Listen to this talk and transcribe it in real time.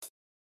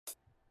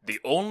The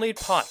only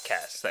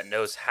podcast that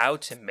knows how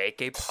to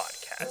make a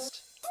podcast.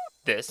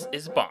 This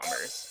is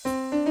Bombers.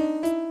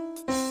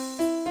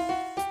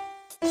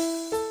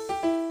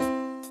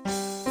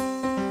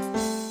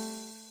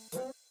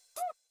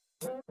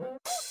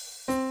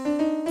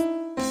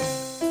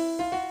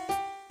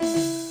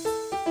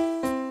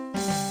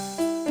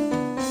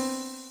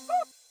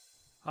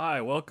 Hi,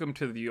 welcome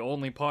to the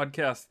only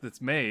podcast that's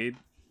made.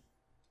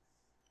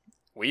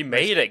 We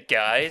made it,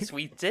 guys.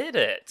 We did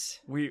it.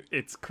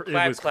 It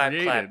Clap, was clap,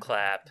 created. clap,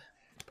 clap.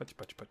 Punch.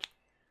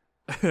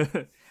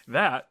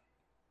 That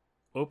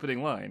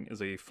opening line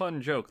is a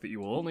fun joke that you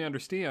will only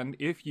understand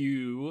if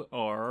you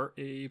are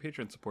a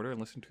Patreon supporter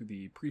and listen to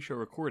the pre-show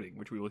recording,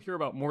 which we will hear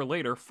about more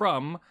later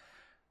from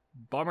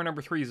Bomber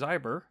number 3,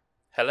 Zyber.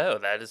 Hello,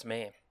 that is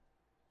me.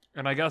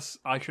 And I guess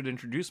I should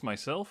introduce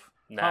myself.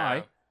 No.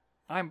 Hi,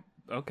 I'm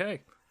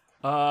okay.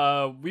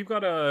 We've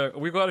got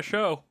a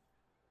show.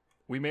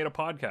 We made a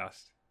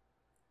podcast.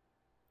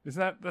 It's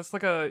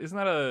like a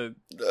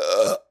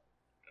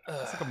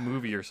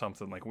movie or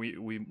something. Like we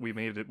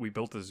made it. We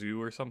built a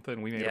zoo or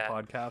something. We made a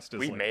podcast.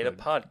 We made a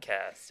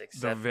podcast.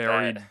 Except the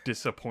very that...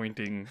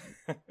 disappointing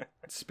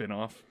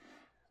spin-off.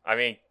 I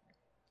mean,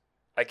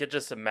 I could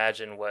just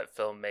imagine what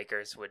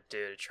filmmakers would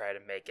do to try to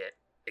make it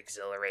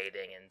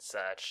exhilarating and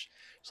such.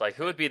 It's like,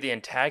 who would be the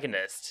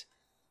antagonist?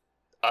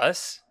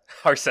 Us?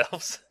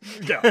 Ourselves?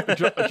 Yeah,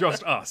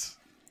 just us.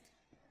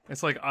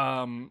 It's like,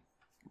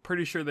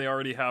 pretty sure they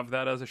already have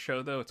that as a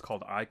show, though. It's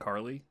called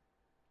iCarly.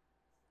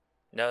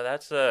 No,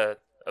 that's a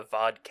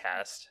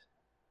vodcast.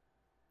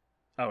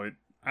 Oh,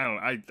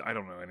 I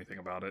don't know anything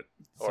about it.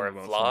 Or a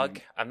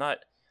vlog.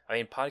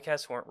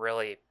 Podcasts weren't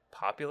really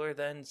popular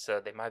then,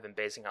 so they might have been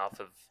basing off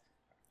of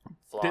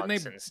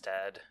vlogs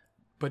instead.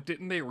 But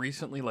didn't they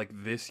recently, like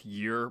this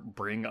year,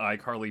 bring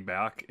iCarly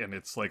back, and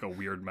it's like a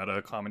weird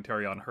meta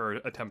commentary on her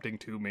attempting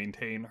to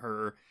maintain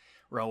her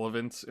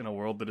relevance in a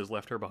world that has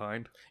left her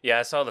behind? Yeah,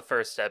 I saw the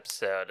first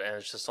episode, and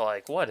it's just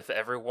like, what if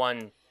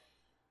everyone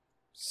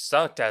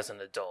sucked as an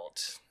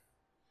adult?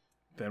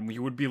 Then we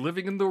would be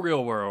living in the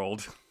real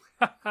world.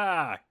 Ha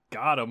ha!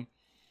 Got him.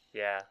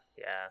 Yeah.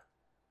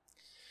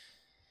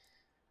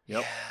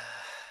 Yep.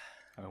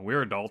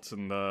 We're adults,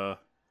 and look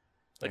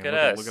at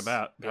us. Look at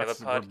that. We have a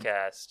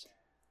podcast.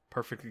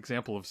 Perfect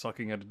example of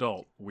sucking at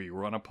adult. We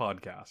run a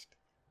podcast.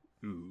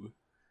 Ooh.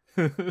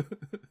 It's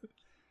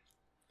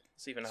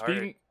even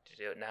harder to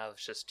do it now.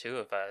 It's just two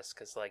of us,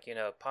 because,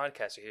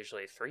 podcasts are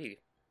usually three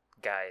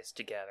guys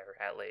together,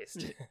 at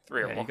least.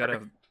 Three or more.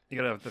 You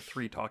gotta have the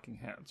three talking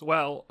heads.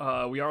 Well,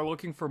 we are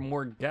looking for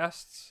more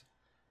guests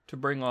to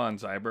bring on,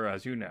 Zyber,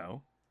 as you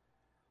know.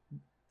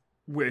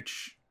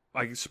 Which,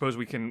 I suppose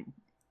we can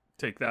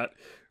take that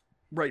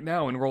right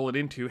now and roll it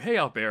into, hey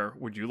out there,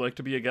 would you like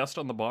to be a guest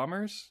on the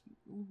Bombers?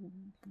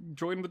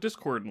 Join the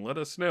Discord and let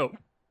us know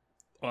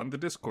on the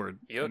Discord.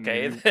 You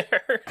okay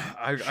there?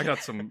 I got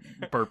some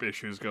burp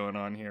issues going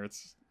on here.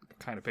 It's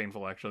kind of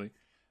painful, actually.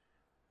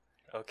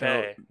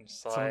 Okay.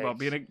 Something about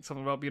being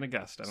a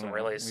guest. I don't know.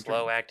 Really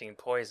slow acting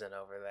poison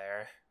over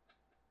there.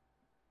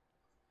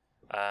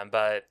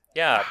 But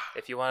yeah,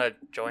 if you want to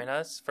join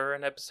us for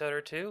an episode or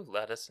two,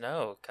 let us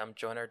know. Come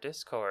join our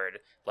Discord.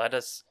 Let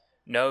us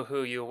know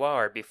who you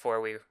are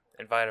before we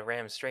invite a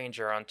random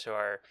stranger onto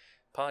our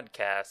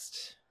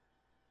podcast.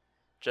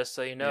 Just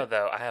so you know,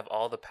 though, I have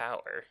all the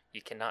power.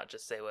 You cannot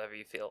just say whatever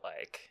you feel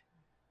like.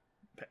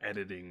 The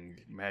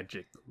editing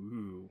magic.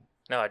 Ooh.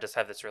 No, I just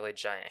have this really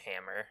giant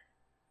hammer.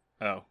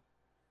 Oh.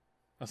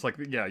 That's like,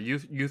 yeah,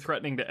 you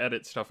threatening to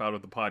edit stuff out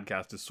of the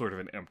podcast is sort of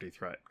an empty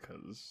threat,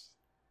 because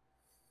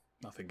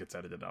nothing gets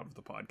edited out of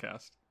the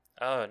podcast.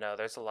 Oh, no,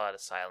 there's a lot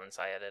of silence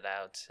I edit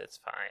out. It's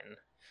fine.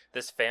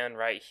 This fan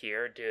right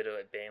here, due to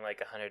it being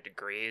like 100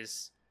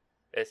 degrees,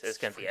 it's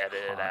going to be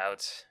edited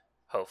out,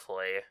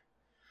 hopefully.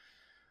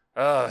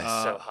 Oh,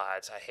 it's so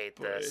hot. I hate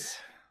this.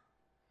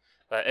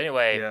 But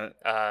anyway,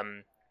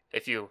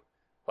 if you,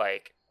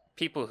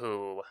 people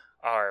who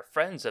are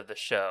friends of the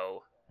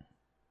show,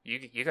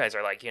 you guys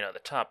are the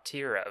top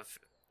tier of,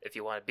 if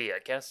you want to be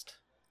a guest,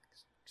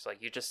 it's like,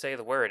 you just say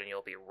the word and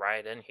you'll be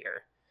right in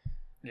here.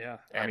 Yeah,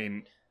 I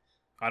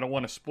don't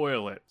want to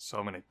spoil it, so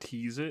I'm going to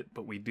tease it,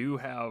 but we do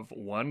have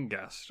one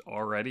guest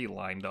already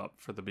lined up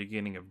for the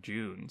beginning of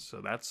June,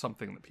 so that's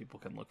something that people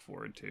can look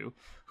forward to.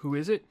 Who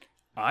is it?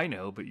 I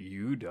know, but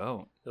you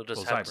don't. You'll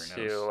just have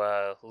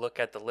to look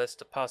at the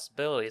list of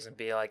possibilities and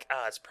be like,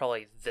 it's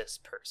probably this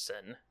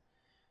person.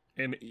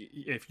 And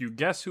if you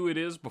guess who it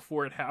is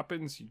before it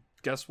happens,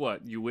 guess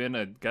what? You win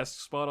a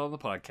guest spot on the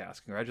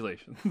podcast.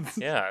 Congratulations.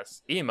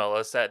 Yes. Email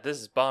us at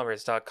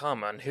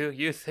thisisbombers.com on who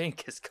you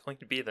think is going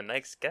to be the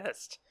next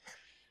guest.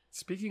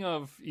 Speaking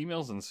of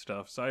emails and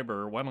stuff,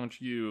 Zyber, why don't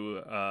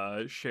you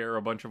share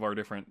a bunch of our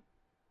different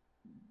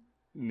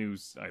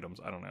news items?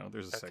 I don't know.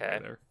 There's a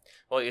segue there.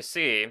 Well, you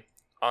see,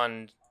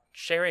 on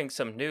sharing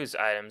some news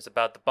items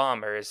about the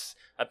Bombers,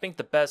 I think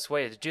the best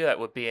way to do that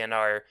would be in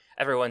our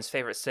everyone's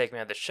favorite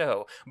segment of the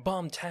show,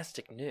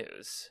 Bombtastic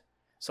News.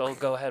 So I'll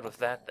go ahead with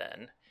that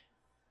then.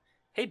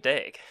 Hey,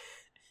 Dig.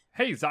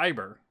 Hey,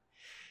 Zyber.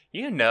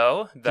 You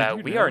know Did that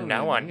you we know are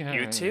now that on we have-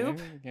 YouTube?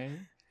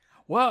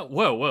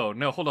 Whoa.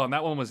 No, hold on.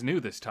 That one was new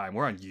this time.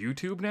 We're on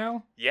YouTube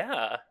now?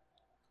 Yeah.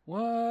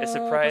 What? It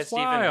surprised That's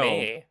even wild.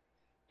 me.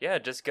 Yeah,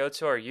 just go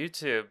to our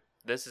YouTube,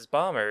 This is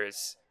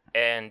Bombers,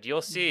 and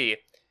you'll see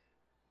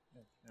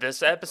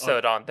this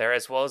episode on there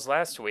as well as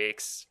last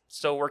week's.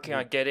 Still working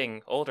on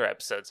getting older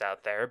episodes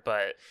out there,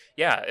 but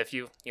yeah, if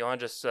you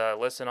want to just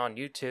listen on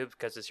YouTube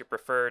because it's your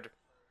preferred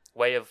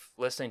way of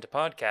listening to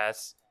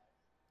podcasts,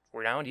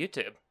 we're now on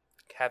YouTube.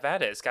 Have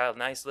at it. It's got a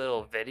nice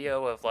little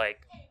video of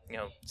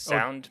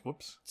sound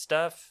Whoops.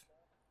 stuff.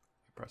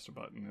 I pressed a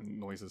button and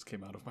noises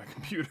came out of my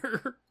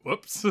computer.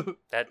 Whoops.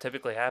 That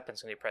typically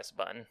happens when you press a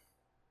button.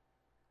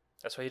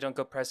 That's why you don't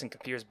go pressing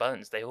computers'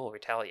 buttons. They will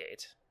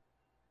retaliate.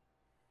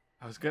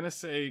 I was gonna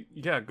say,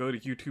 yeah, go to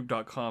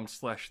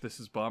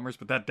youtube.com/thisisbombers,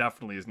 but that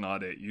definitely is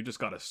not it. You just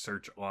gotta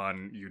search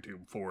on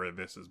YouTube for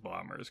This Is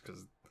Bombers,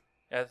 because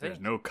there's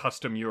no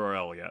custom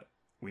URL yet.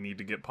 We need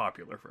to get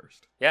popular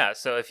first. Yeah,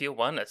 so if you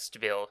want to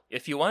be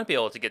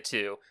able to get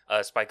to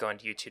us by going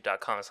to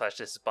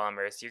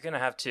youtube.com/thisisbombers, you're gonna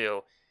have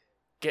to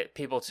get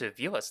people to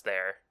view us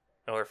there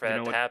in order for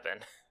that to happen.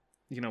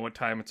 You know what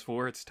time it's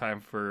for? It's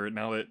time for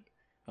now that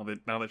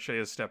Shay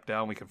has stepped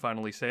down, we can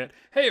finally say it.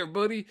 Hey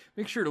everybody,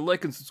 make sure to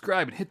like and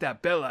subscribe and hit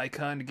that bell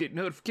icon to get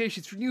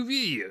notifications for new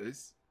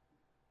videos.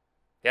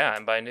 Yeah,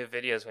 and by new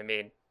videos we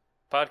mean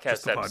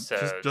podcast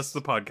episodes. Just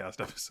the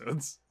podcast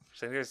episodes.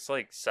 So there's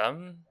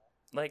some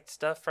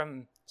stuff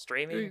from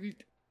streaming.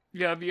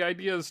 Yeah, the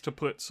idea is to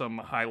put some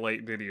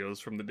highlight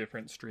videos from the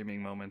different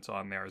streaming moments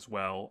on there as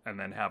well, and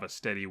then have a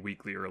steady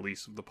weekly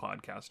release of the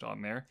podcast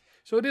on there.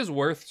 So it is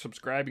worth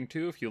subscribing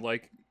to if you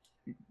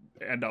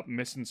end up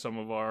missing some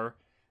of our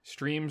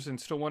streams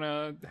and still want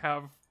to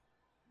have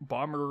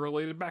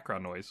bomber-related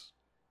background noise.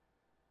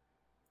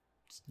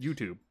 It's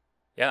YouTube.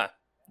 Yeah,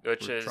 We're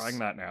trying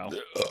that now.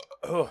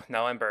 Oh,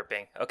 now I'm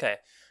burping. Okay.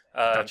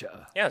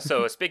 Gotcha. Yeah,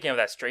 so speaking of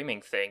that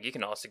streaming thing, you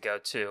can also go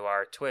to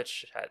our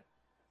Twitch at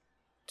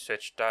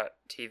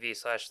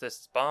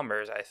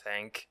twitch.tv/thisisbombers, I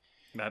think.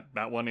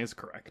 That one is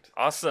correct.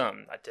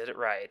 Awesome. I did it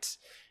right.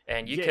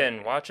 And you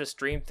can watch us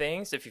stream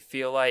things if you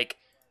feel like,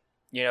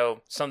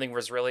 something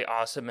was really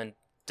awesome and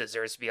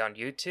deserves to be on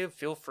YouTube.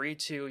 Feel free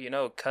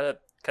to, cut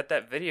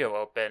that video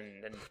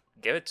open and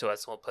give it to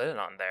us. We'll put it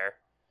on there.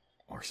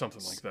 Or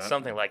something like that.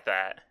 Something like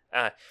that.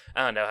 I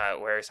don't know how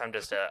it works. I'm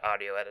just an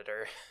audio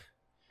editor.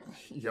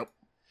 Yep.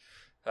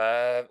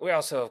 We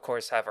also, of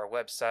course, have our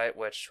website,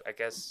 which I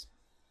guess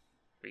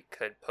we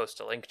could post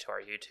a link to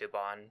our YouTube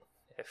on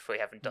if we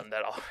haven't done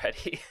that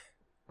already.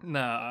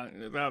 Nah,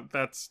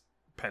 that's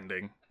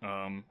pending.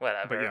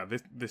 Whatever. But yeah,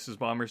 this is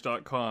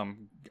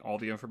bombers.com. All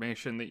the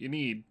information that you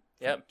need.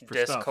 Yep. For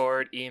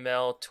Discord,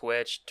 email,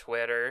 Twitch,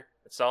 Twitter.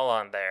 It's all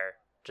on there.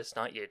 Just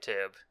not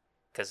YouTube,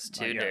 because it's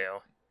too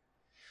new.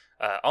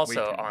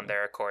 Also on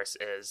there, of course,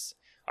 is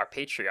our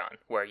Patreon,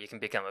 where you can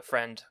become a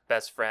friend,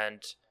 best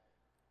friend,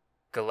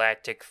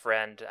 galactic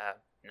friend.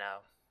 No,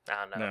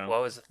 I don't know. No,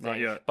 what was the thing? not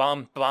yet.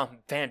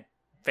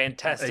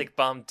 Fantastic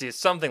bomb do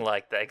something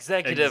like that.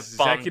 Executive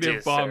bomb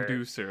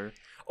deucer.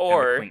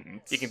 Or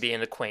you can be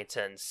an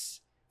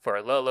acquaintance for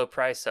a low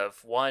price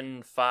of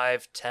 $1,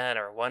 $5, $10,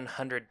 or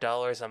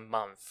 $100 a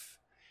month.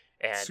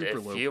 And Super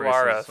if low you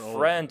are a prices,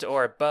 friend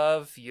or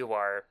above, you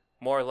are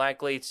more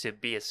likely to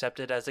be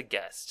accepted as a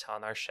guest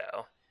on our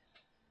show.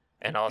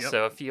 And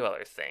also a few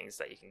other things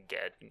that you can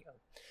get.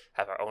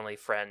 Have our Only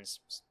Friends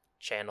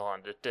channel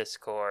on the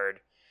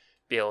Discord.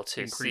 Be able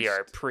to see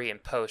our pre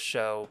and post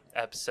show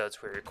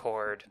episodes we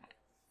record.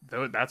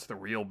 That's the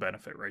real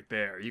benefit right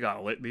there. You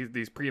got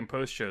these pre and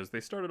post shows. They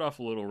started off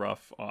a little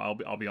rough.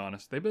 I'll be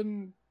honest. They've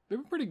been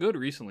pretty good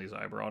recently,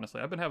 Zyber.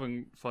 Honestly, I've been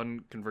having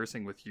fun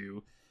conversing with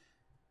you,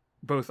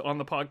 both on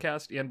the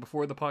podcast and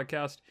before the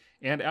podcast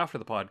and after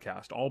the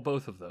podcast.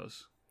 Both of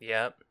those.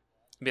 Yep.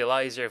 It'd be a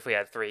lot easier if we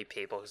had 3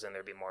 people, because then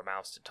there'd be more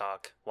mouths to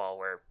talk while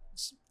we're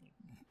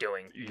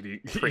doing eating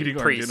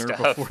our dinner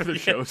stuff before the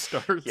show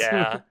starts.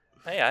 Yeah.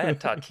 Hey, I had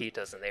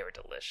taquitos and they were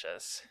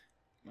delicious.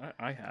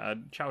 I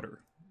had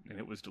chowder and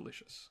it was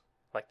delicious.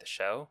 Like the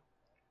show?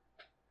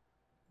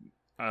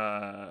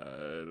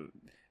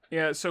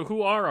 Yeah, so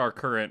who are our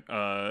current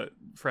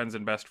friends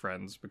and best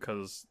friends?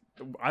 Because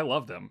I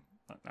love them.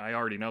 I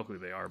already know who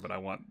they are, but I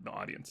want the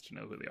audience to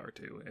know who they are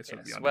too. So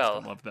the audience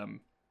can love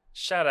them.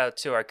 Shout out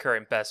to our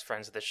current best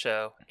friends of the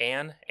show,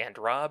 Anne and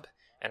Rob,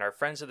 and our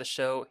friends of the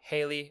show,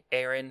 Haley,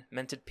 Aaron,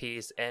 Minted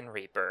Peas, and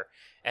Reaper.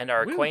 And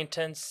our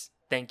acquaintance,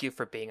 thank you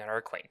for being our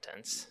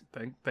acquaintance.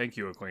 Thank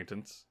you,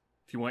 acquaintance.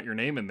 If you want your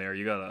name in there,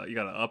 you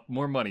gotta up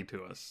more money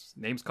to us.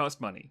 Names cost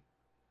money.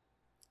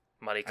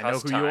 Money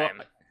costs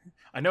time.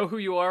 I know who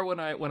you are when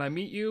I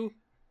meet you,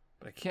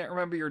 but I can't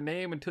remember your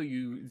name until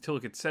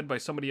it gets said by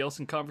somebody else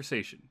in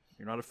conversation.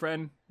 You're not a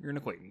friend, you're an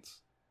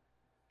acquaintance.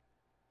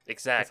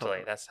 Exactly.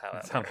 That's how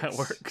that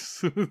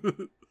works.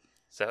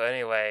 So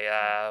anyway,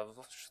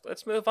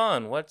 let's move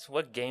on.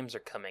 What games are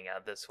coming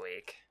out this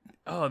week?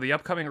 Oh, the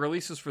upcoming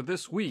releases for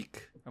this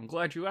week. I'm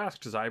glad you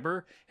asked,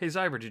 Zyber. Hey,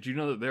 Zyber, did you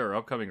know that there are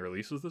upcoming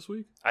releases this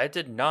week? I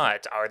did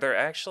not. Are there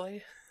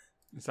actually?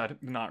 Is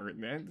that not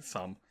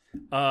some?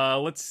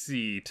 Let's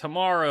see.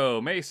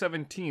 Tomorrow, May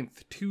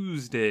 17th,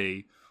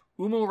 Tuesday,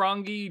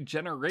 Umurangi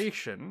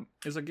Generation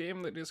is a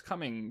game that is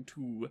coming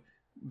to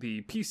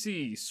the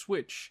PC,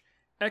 Switch,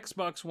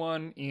 Xbox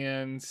One,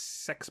 and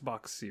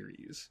Xbox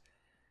Series.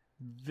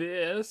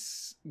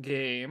 This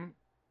game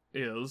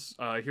is,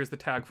 here's the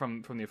tag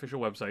from the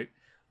official website.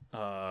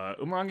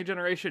 Umurangi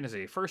Generation is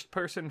a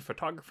first-person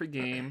photography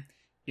game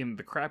in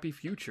the crappy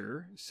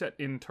future, set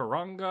in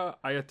Taranga,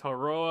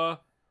 Aotearoa,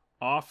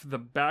 off the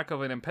back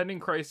of an impending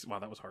crisis. Wow,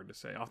 that was hard to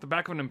say. Off the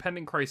back of an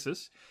impending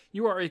crisis,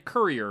 you are a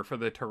courier for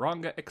the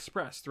Taranga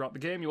Express. Throughout the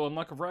game, you will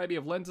unlock a variety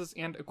of lenses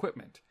and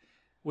equipment,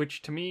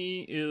 which to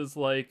me is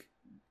like,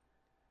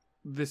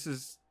 this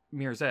is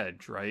Mirror's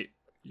Edge, right?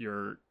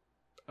 You're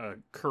a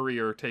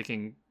courier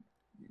taking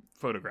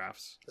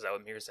photographs. Is that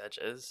what Mirror's Edge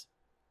is?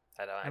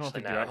 I don't I don't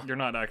think know. you're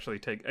not actually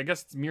taking. I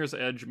guess it's Mirror's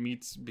Edge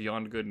meets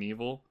Beyond Good and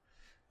Evil.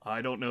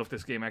 I don't know if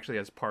this game actually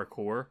has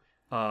parkour.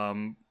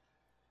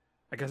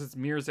 I guess it's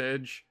Mirror's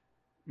Edge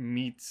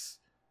meets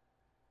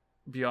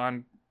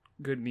Beyond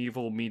Good and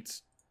Evil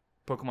meets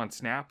Pokemon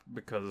Snap,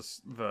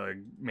 because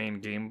the main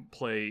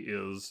gameplay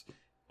is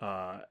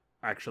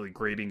actually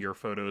grading your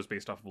photos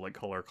based off of like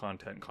color,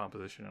 content,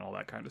 composition, and all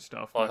that kind of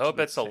stuff. Well, I hope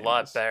it's a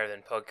lot better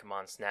than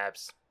Pokemon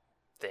Snap's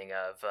thing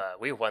of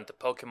we want the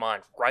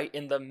Pokemon right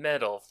in the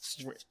middle,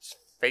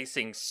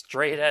 facing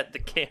straight at the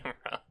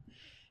camera.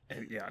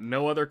 And yeah,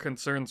 no other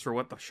concerns for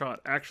what the shot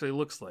actually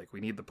looks like.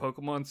 We need the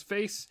Pokemon's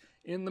face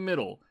in the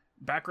middle.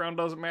 Background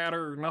doesn't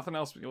matter, nothing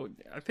else.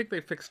 I think they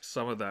fixed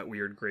some of that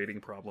weird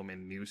grading problem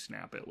in New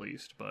Snap at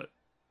least, but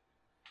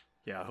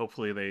yeah,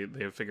 hopefully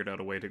they have figured out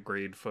a way to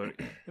grade photo.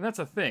 And that's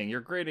a thing. You're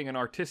grading an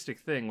artistic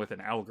thing with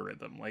an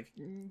algorithm. Like,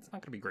 it's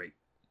not going to be great.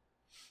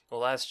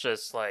 Well, that's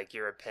just like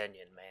your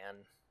opinion,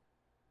 man.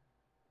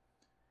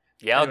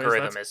 The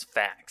algorithm is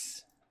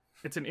facts.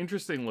 It's an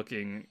interesting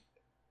looking,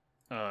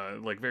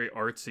 like very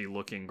artsy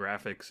looking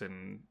graphics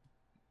and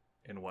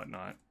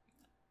whatnot.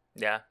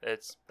 Yeah,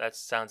 that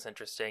sounds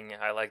interesting.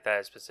 I like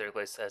that it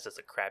specifically says it's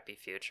a crappy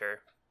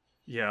future.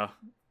 Yeah.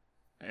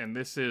 And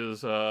this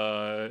is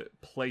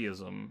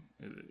Playism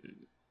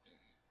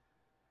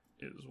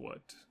is what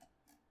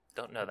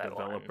don't know that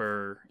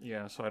developer one.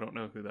 Yeah, so I don't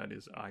know who that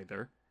is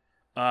either.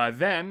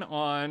 Then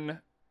on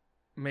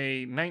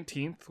May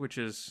 19th, which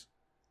is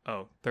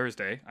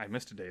Thursday. I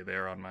missed a day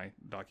there on my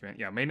document.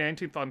 Yeah, May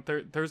 19th on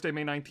Thursday,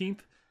 May 19th.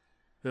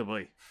 Oh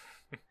boy.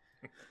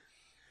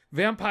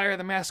 Vampire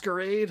the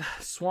Masquerade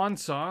Swan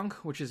Song,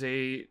 which is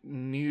a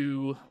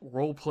new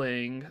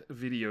role-playing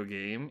video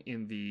game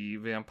in the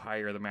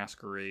Vampire the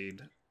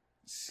Masquerade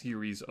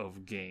series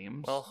of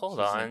games. Well,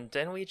 hold on.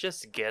 Didn't we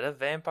just get a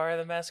Vampire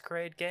the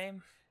Masquerade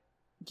game?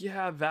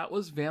 Yeah, that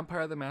was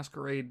Vampire the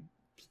Masquerade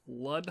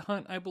Blood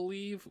Hunt, I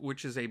believe,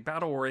 which is a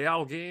battle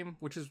royale game,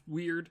 which is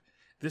weird.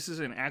 This is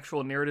an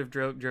actual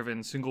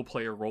narrative-driven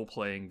single-player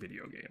role-playing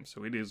video game,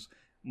 so it is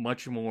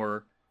much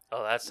more...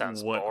 Oh, that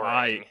sounds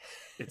boring.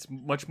 It's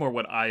much more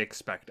what I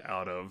expect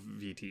out of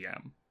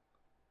VTM.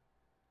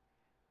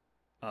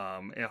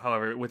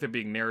 However, with it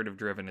being narrative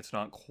driven, it's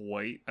not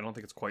quite. I don't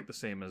think it's quite the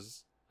same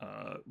as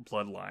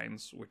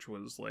Bloodlines, which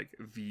was like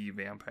the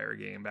vampire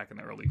game back in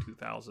the early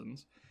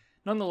 2000s.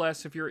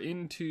 Nonetheless, if you're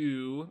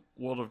into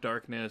World of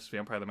Darkness,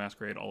 Vampire the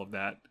Masquerade, all of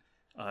that,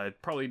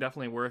 probably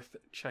definitely worth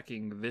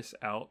checking this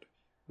out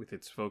with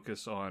its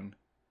focus on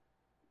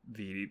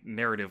the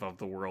narrative of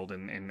the world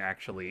and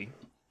actually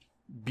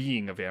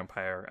being a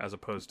vampire, as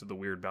opposed to the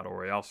weird battle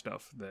royale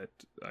stuff that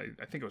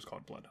I think it was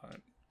called Blood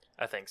Hunt.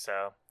 I think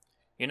so.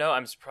 You know,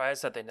 I'm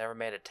surprised that they never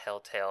made a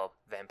Telltale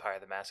Vampire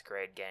the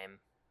Masquerade game.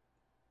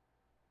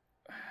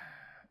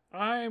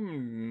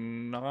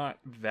 I'm not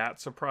that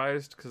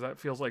surprised, because that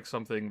feels like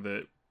something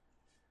that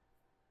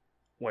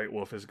White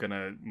Wolf is going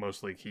to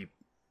mostly keep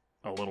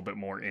a little bit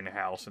more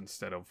in-house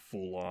instead of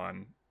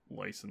full-on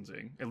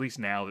licensing. At least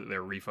now that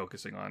they're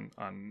refocusing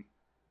on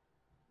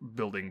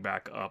building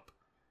back up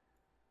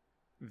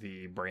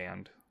the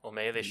brand. Well,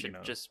 maybe they should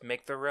just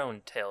make their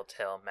own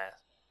Telltale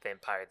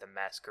Vampire the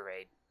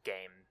Masquerade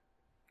game.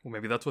 Well,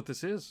 maybe that's what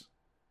this is.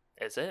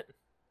 Is it?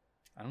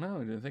 I don't know.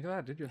 I didn't think of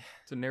that, did you?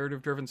 It's a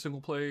narrative-driven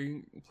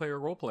single-player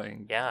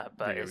role-playing. Yeah,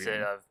 but is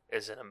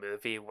it a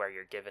movie where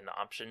you're given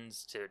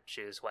options to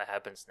choose what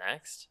happens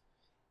next?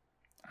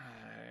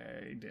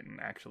 I didn't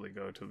actually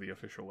go to the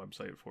official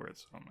website for it,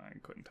 so I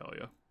couldn't tell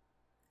you.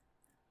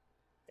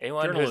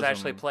 Anyone who's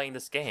actually playing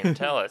this game,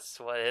 tell us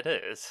what it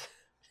is.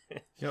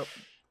 Yep.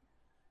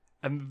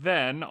 And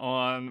then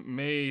on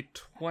May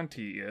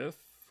 20th,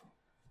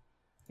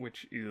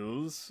 which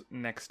is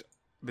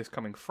this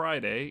coming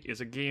Friday,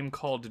 is a game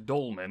called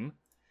Dolmen.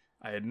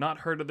 I had not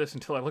heard of this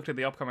until I looked at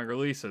the upcoming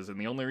releases, and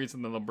the only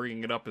reason that I'm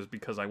bringing it up is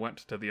because I went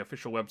to the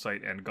official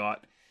website and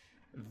got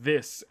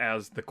this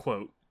as the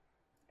quote,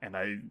 and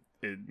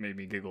it made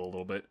me giggle a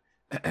little bit.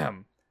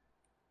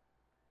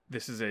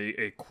 This is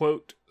a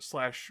quote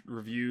 /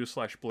 review /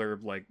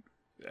 blurb, like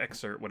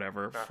excerpt,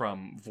 whatever,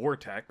 from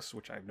Vortex,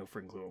 which I have no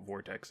freaking clue what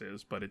Vortex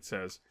is, but it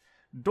says,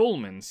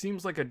 Dolmen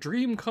seems like a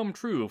dream come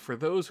true for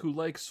those who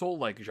like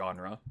soul-like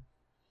genre.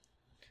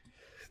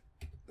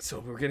 So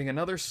we're getting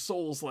another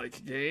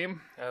Souls-like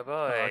game. Oh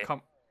boy.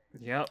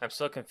 Yep. I'm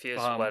still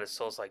confused what a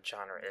Souls-like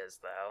genre is,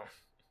 though.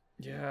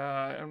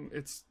 Yeah,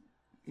 it's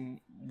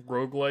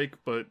roguelike,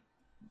 but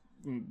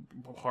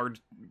hard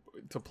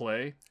to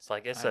play. It's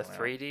like it's a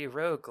 3D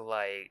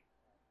roguelite.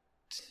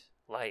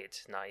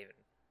 Light, not even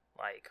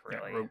like,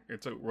 really. Yeah,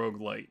 it's a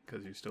roguelite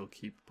because you still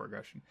keep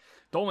progression.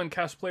 Dolmen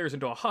casts players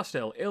into a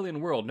hostile alien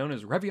world known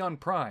as Revion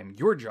Prime.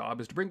 Your job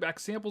is to bring back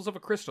samples of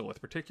a crystal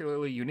with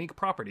particularly unique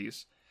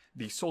properties,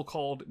 the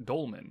so-called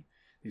Dolmen.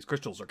 These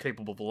crystals are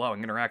capable of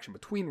allowing interaction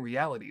between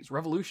realities,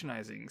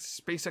 revolutionizing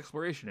space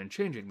exploration and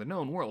changing the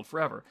known world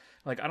forever.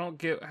 Like, I don't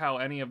get how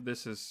any of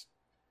this is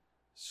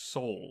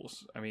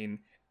Souls. I mean,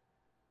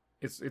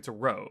 it's a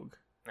rogue.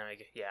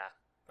 Yeah.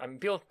 I mean,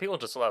 people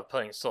just love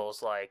playing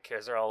Souls like,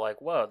 because they're all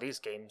like, whoa, these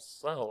games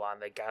slow on,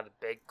 they got a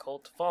big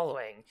cult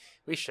following.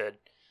 We should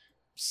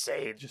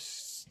say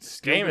just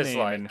this game is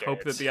like and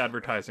hope that the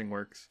advertising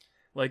works.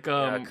 Like,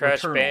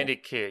 Crash Returnal.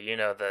 Bandicoot,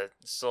 the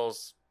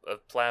Souls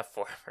of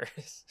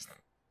platformers.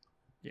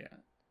 Yeah.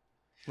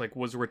 Like,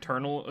 was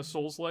Returnal a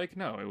Souls-like?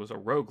 No, it was a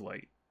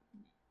roguelite.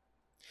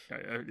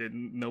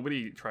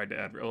 Nobody tried to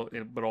add,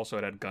 but also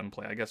it had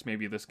gunplay. I guess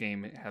maybe this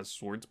game has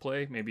swords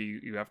play. Maybe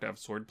you have to have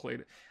sword play.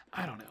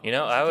 I don't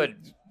know. I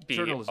would be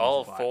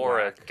all for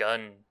a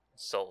gun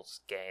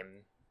Souls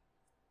game.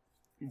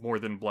 More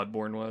than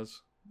Bloodborne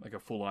was? Like a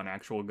full-on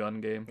actual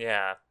gun game?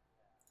 Yeah.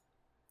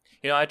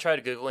 I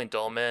tried Googling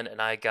dolmen,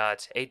 and I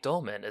got, a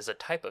dolmen is a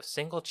type of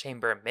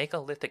single-chamber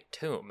megalithic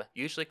tomb,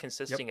 usually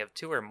consisting of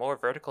 2 or more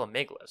vertical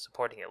megaliths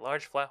supporting a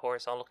large flat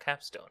horizontal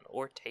capstone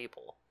or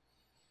table.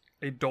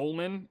 A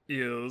dolmen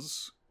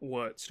is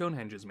what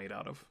Stonehenge is made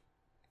out of.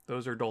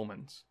 Those are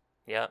dolmens.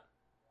 Yep.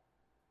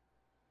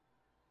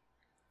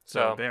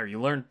 So there, you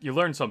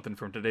learned something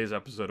from today's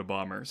episode of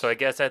Bombers. So I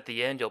guess at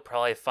the end you'll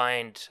probably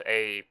find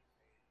a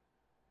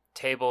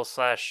table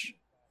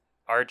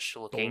 /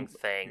 arch-looking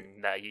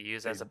thing that you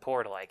use as a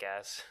portal, I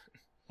guess.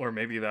 Or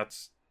maybe you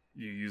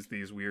use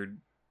these weird,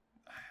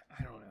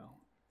 I don't know.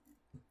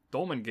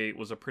 Dolmen Gate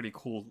was a pretty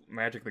cool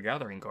Magic the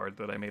Gathering card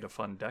that I made a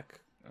fun deck.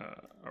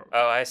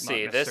 I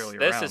see. This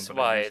is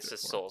why it's a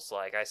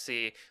Souls-like. I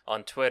see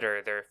on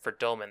Twitter for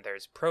Dolmen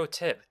there's pro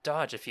tip: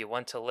 dodge if you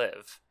want to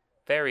live.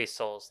 Very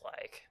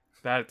Souls-like.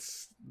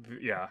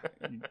 Yeah.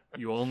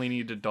 You only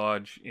need to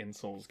dodge in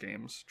Souls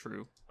games.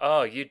 True.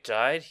 Oh, you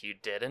died? You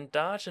didn't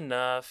dodge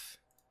enough.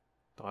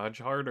 Dodge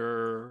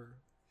harder.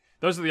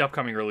 Those are the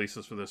upcoming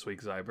releases for this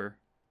week, Zyber.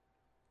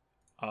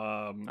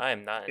 I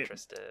am not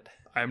interested.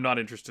 I'm not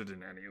interested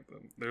in any of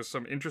them. There's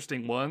some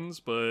interesting ones,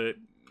 but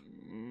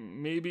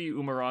maybe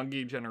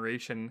Umurangi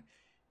Generation,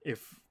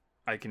 if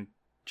I can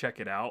check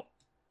it out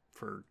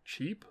for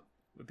cheap.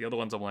 But the other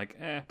ones I'm like,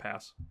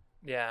 pass.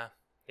 Yeah.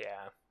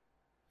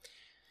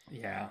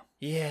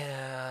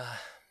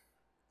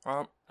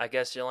 Well, I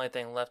guess the only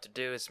thing left to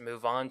do is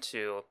move on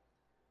to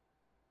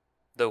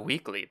the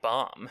Weekly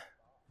Bomb.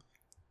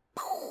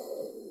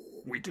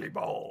 Weekly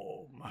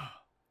Bomb.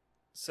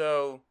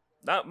 So,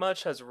 not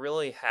much has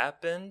really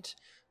happened,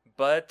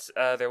 but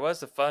there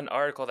was a fun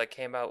article that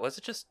came out. Was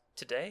it just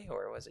today,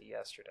 or was it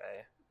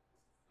yesterday?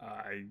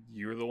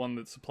 You're the one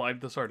that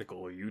supplied this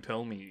article. You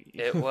tell me.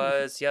 It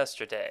was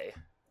yesterday.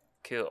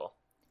 Cool.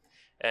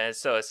 And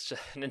so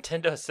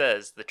Nintendo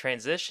says the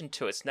transition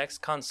to its next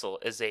console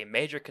is a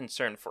major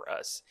concern for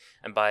us,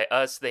 and by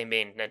us they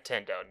mean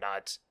Nintendo,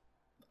 not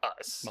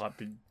us.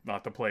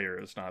 Not the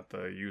players, not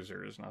the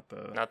users, not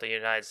the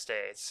United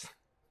States.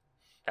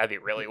 That'd be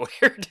really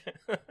weird.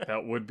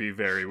 That would be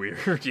very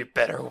weird. You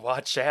better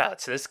watch out.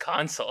 This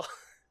console.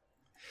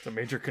 It's a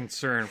major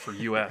concern for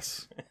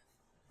US.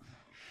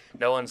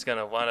 No one's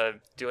gonna want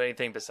to do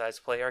anything besides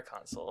play our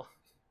console.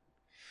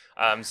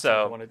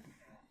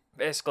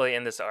 Basically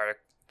in this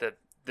article,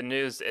 the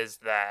news is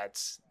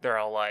that they're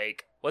all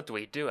like, what do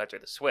we do after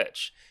the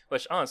Switch?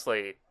 Which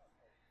honestly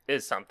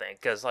is something,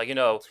 because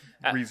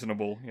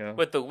reasonable, yeah.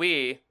 With the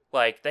Wii,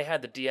 they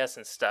had the DS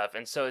and stuff,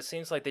 and so it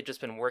seems like they've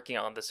just been working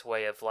on this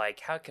way of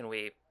how can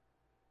we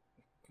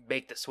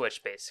make the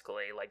Switch,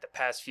 basically. The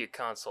past few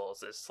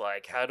consoles, it's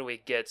how do we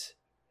get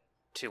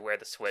to where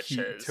the Switch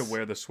is? To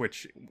where the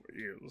Switch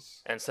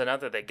is. And so now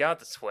that they got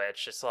the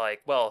Switch, it's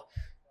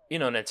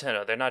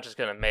Nintendo, they're not just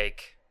gonna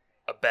make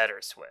a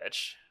better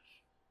Switch.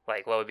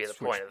 What would be the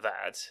point of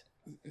that?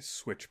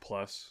 Switch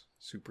Plus,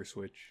 Super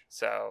Switch.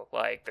 So,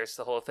 there's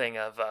the whole thing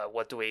of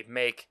what do we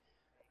make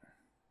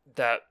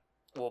that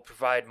will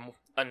provide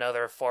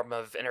another form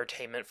of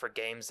entertainment for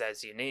games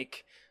as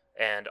unique,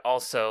 and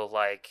also,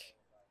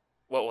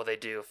 what will they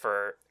do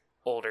for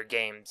older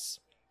games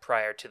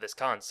prior to this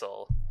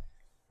console?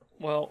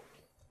 Well,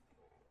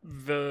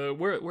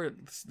 we're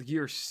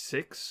year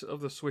 6 of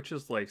the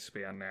Switch's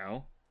lifespan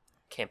now.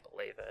 Can't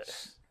believe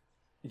it.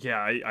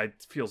 Yeah,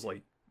 it feels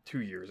like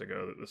 2 years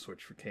ago that the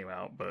Switch came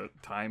out, but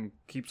time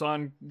keeps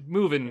on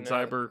moving,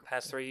 Cyber.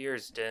 Past 3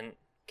 years didn't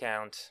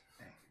count.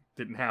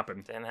 Didn't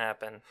happen.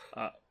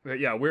 But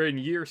yeah, we're in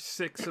year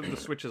 6 of the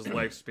Switch's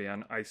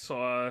lifespan. I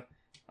saw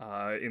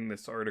in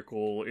this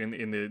article,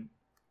 in the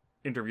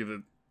interview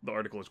that the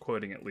article is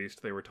quoting at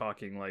least, they were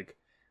talking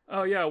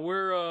Oh yeah,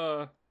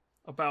 we're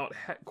about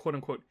quote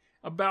unquote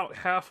about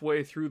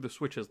halfway through the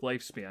Switch's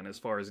lifespan as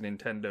far as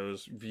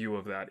Nintendo's view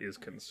of that is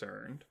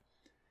concerned.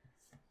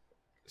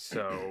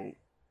 So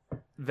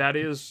that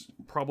is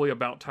probably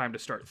about time to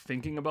start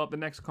thinking about the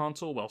next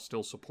console while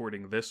still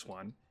supporting this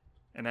one.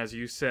 And as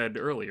you said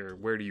earlier,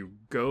 where do you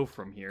go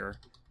from here?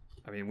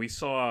 I mean, we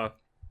saw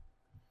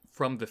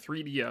from the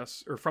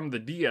 3DS, or from the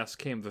DS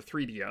came the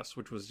 3DS,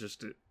 which was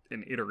just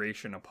an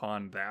iteration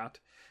upon that.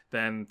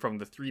 Then from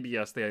the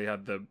 3DS, they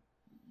had the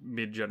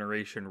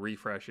mid-generation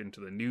refresh into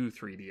the new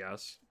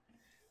 3DS.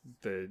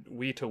 The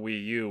Wii to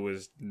Wii U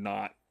was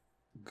not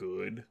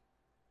good.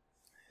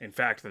 In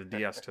fact, the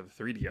DS to the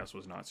 3DS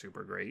was not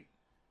super great.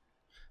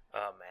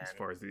 Oh man, as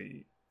far as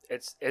the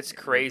it's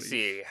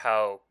crazy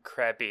how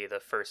crappy the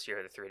first year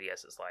of the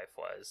 3DS's life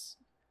was.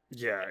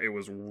 Yeah, it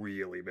was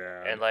really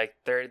bad. And like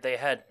they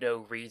had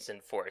no reason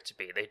for it to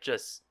be. They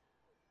just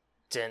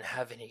didn't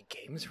have any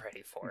games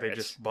ready for it. They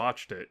just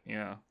botched it.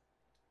 Yeah.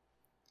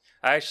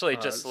 I actually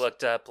just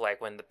looked up like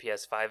when the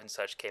PS5 and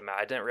such came out.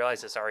 I didn't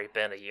realize it's already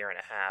been a year and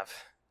a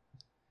half.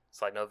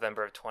 It's like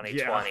November of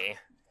 2020. Yeah.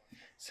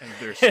 And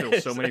there's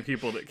still so many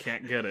people that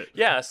can't get it.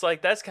 Yeah, it's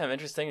like that's kind of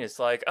interesting. It's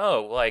like,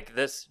 oh, like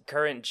this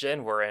current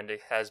gen we're in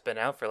has been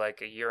out for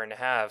like a year and a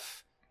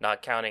half,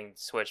 not counting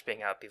Switch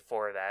being out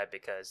before that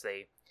because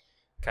they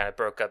kind of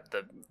broke up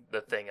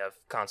the thing of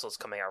consoles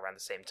coming out around the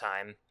same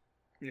time.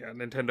 Yeah,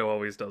 Nintendo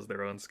always does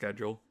their own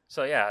schedule.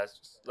 So yeah,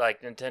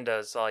 like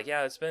Nintendo's like,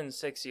 yeah, it's been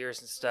 6 years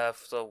and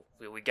stuff, so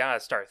we gotta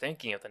start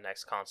thinking of the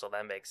next console.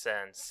 That makes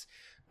sense.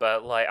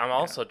 But like, I'm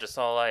also just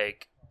all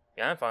like,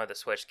 yeah, I'm fine with the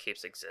Switch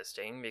keeps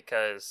existing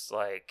because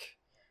like,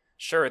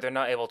 sure, they're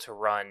not able to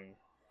run.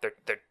 They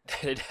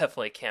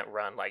definitely can't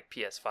run like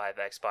PS5,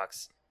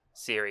 Xbox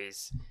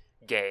Series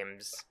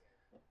games.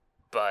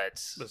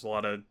 But there's a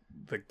lot of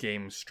the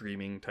game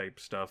streaming type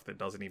stuff that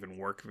doesn't even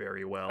work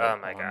very well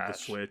on the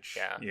Switch.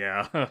 Yeah.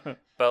 Yeah.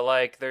 But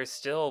like there's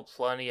still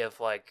plenty of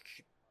like,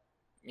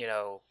 you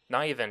know,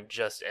 not even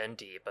just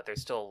indie, but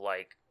there's still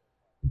like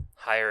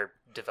higher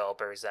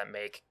developers that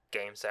make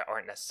games that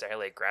aren't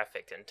necessarily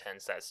graphic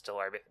intense that still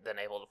are then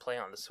able to play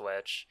on the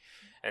Switch.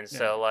 And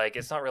so like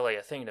it's not really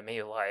a thing to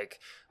me like,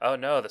 oh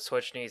no, the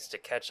Switch needs to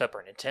catch up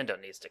or Nintendo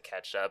needs to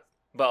catch up.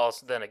 But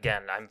also then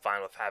again, I'm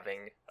fine with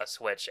having a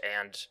Switch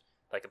and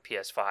like a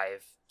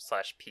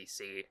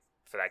PS5/PC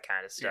for that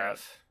kind of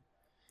stuff.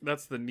 Yeah.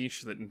 That's the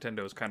niche that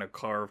Nintendo's kind of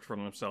carved for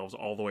themselves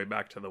all the way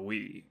back to the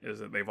Wii, is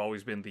that they've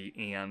always been the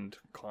and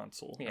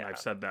console. Yeah. And I've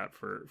said that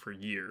for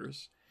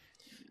years.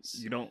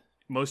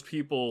 Most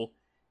people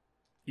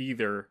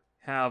either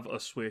have a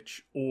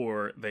Switch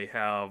or they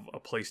have a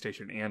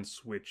PlayStation and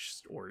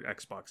Switch or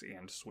Xbox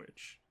and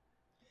Switch.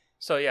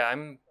 So yeah,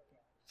 I'm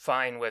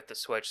fine with the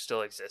Switch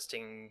still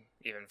existing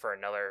even for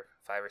another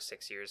 5 or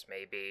 6 years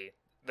maybe.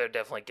 They'll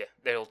definitely get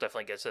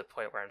to the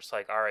point where I'm just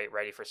like, all right,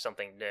 ready for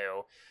something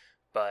new.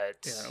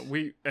 But yeah,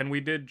 we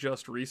did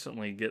just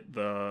recently get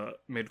the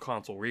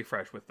mid-console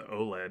refresh with the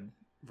OLED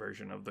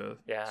version of the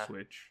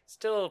Switch.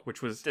 Still,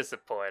 which was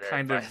disappointed.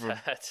 Kind of a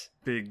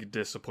big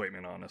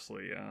disappointment,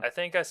 honestly. Yeah, I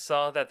think I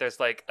saw that there's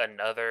like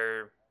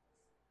another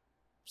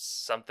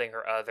something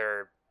or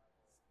other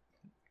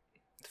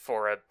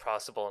for a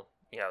possible,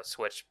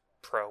 Switch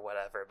Pro,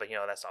 whatever. But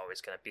that's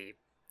always going to be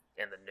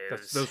in the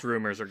news. Those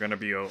rumors are going to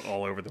be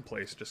all over the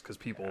place just because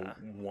people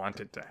want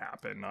it to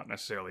happen, not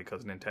necessarily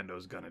because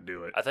Nintendo's going to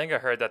do it. I think I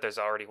heard that there's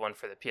already one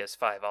for the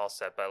PS5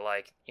 also, but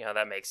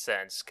that makes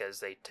sense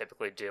because they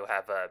typically do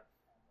have a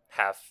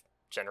half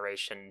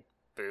generation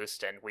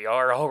boost, and we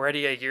are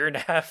already a year and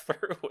a half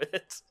through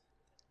it.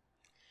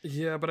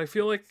 Yeah, but I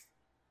feel like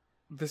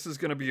this is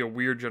going to be a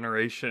weird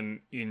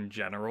generation in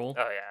general.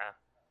 Oh yeah.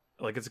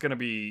 Like it's going to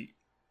be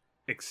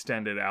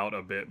extended out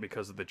a bit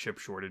because of the chip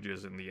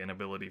shortages and the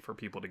inability for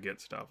people to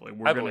get stuff. Like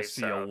we're going to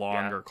see a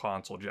longer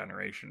console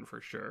generation for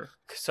sure.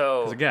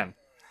 So, because again,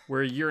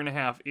 we're a year and a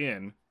half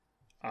in.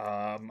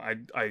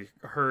 I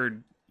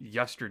heard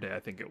yesterday, I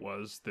think it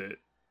was, that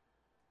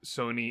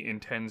Sony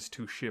intends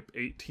to ship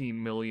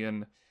 18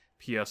 million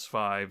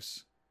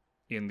PS5s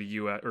in the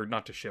US, or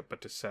not to ship,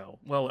 but to sell.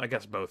 Well, I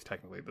guess both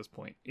technically at this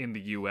point in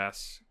the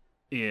US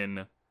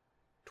in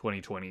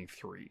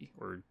 2023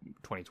 or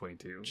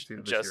 2022.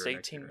 Just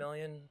 18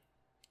 million?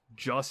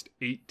 Just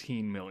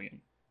 18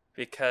 million.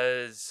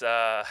 Because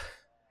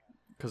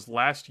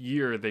last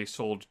year they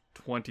sold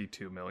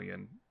 22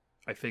 million.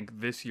 I think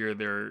this year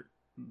their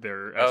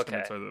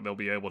estimates are that they'll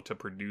be able to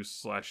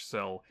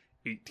produce/sell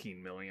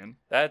 18 million.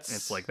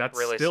 That's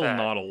really still sad.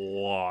 Not a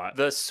lot.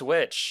 The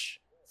Switch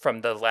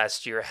from the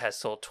last year has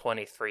sold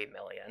 23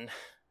 million.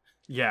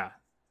 Yeah.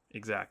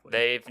 Exactly.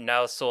 They've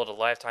now sold a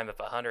lifetime of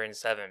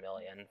 107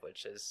 million,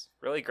 which is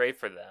really great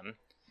for them.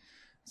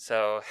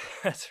 So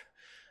it's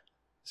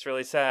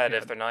really sad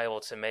if they're not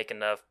able to make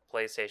enough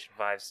PlayStation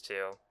 5s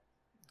too.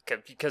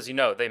 Because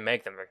they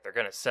make them, they're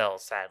going to sell,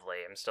 sadly.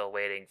 I'm still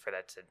waiting for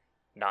that to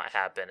not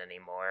happen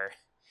anymore.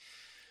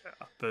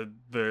 Yeah,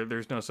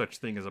 there's no such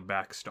thing as a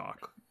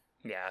backstock.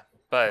 Yeah,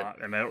 but...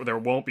 and there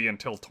won't be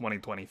until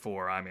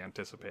 2024, I'm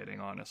anticipating,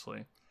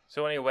 honestly.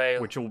 So anyway,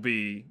 which will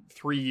be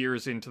 3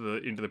 years into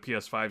the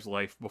PS5's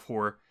life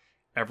before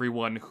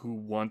everyone who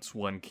wants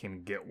one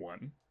can get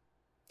one.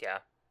 yeah.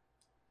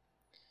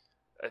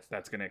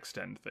 That's going to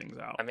extend things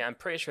out. I mean, I'm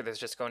pretty sure there's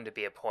just going to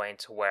be a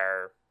point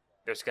where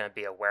there's going to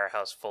be a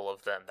warehouse full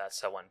of them that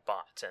someone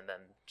bought, and then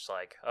it's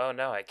like, oh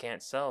no, I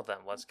can't sell them.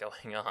 What's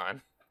going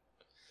on?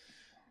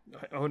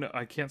 Oh no,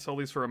 I can't sell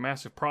these for a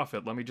massive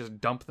profit. Let me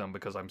just dump them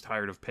because I'm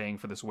tired of paying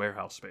for this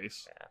warehouse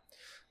space. Yeah.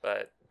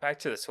 But back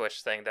to the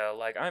Switch thing, though.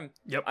 Like,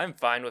 I'm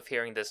fine with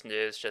hearing this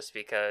news just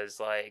because,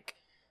 like,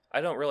 I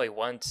don't really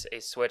want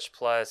a Switch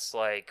Plus.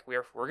 Like,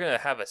 we're gonna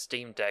have a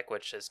Steam Deck,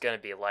 which is gonna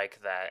be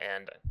like that,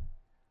 and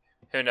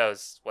who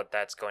knows what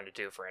that's going to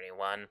do for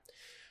anyone.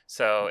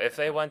 So if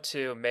they want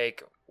to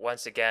make,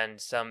 once again,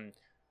 some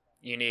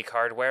unique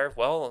hardware,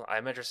 well,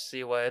 I'm interested to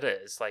see what it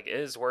is. Like, it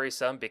is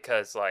worrisome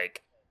because,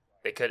 like,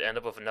 they could end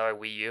up with another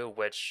Wii U,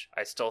 which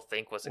I still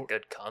think was a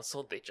good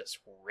console. They just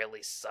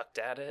really sucked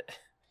at it.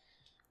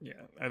 Yeah,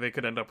 and they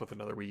could end up with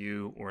another Wii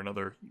U or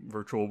another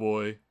Virtual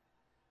Boy.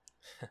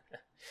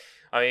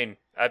 I mean,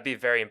 I'd be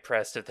very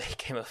impressed if they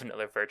came up with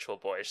another Virtual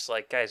Boy. It's just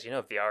like, guys, you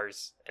know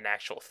VR's an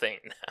actual thing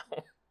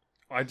now.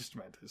 I just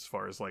meant as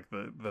far as like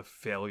the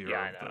failure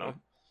of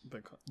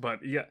but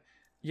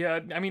yeah.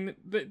 I mean,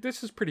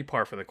 this is pretty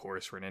par for the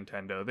course for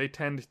Nintendo. They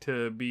tend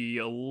to be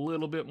a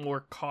little bit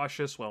more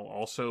cautious while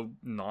also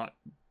not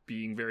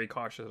being very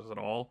cautious at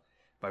all.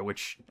 By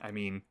which I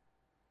mean,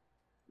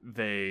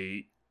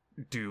 they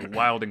do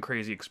wild and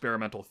crazy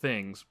experimental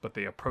things, but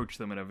they approach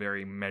them in a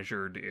very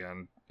measured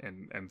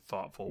and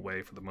thoughtful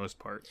way for the most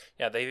part.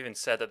 Yeah, they've even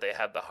said that they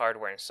have the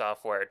hardware and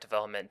software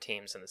development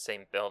teams in the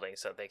same building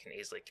so they can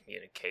easily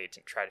communicate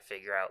and try to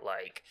figure out,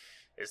 like,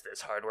 is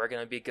this hardware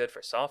going to be good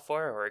for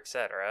software or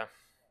etc.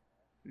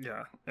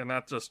 Yeah, and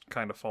that just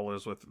kind of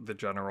follows with the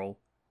general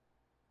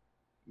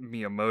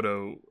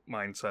Miyamoto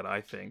mindset,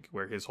 I think,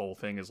 where his whole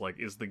thing is like,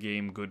 is the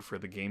game good for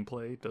the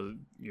gameplay?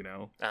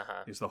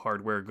 Is the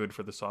hardware good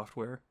for the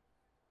software?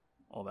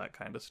 All that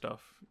kind of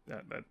stuff.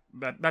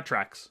 That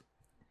tracks.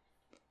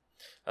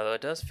 Although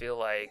it does feel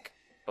like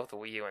both the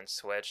Wii U and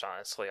Switch,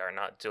 honestly, are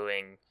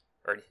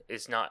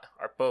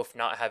both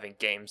not having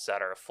games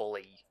that are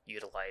fully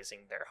utilizing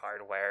their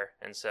hardware,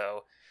 and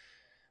so,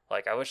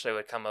 like, I wish they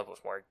would come up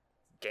with more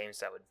games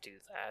that would do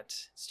that.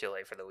 It's too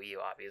late for the Wii U,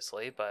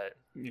 obviously, but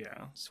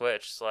yeah,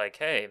 Switch, it's like,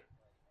 hey,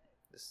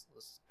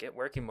 let's get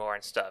working more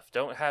and stuff.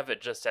 Don't have it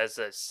just as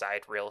a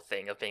side reel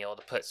thing of being able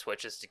to put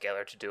Switches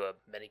together to do a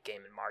mini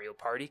game in Mario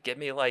Party. Give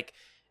me, like,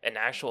 an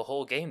actual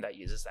whole game that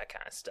uses that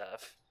kind of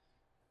stuff.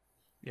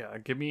 Yeah,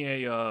 give me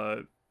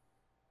a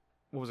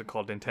what was it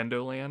called?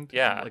 Nintendo Land?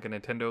 Yeah. Like a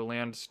Nintendo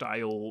Land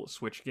style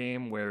Switch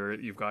game where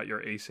you've got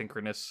your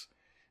asynchronous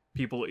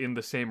people in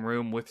the same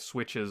room with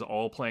Switches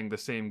all playing the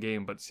same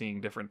game but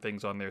seeing different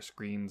things on their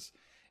screens,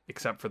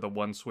 except for the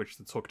one Switch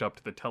that's hooked up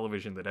to the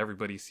television that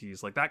everybody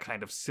sees. Like, that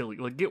kind of silly.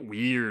 Like, get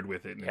weird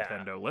with it,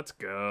 Nintendo. Yeah. Let's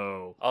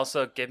go.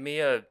 Also, give me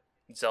a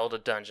Zelda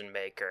Dungeon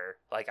Maker.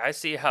 Like, I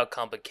see how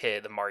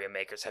complicated the Mario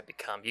Makers have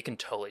become. You can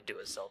totally do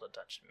a Zelda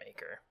Dungeon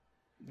Maker.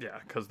 Yeah,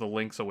 because the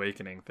Link's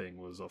Awakening thing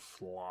was a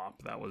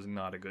flop. That was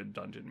not a good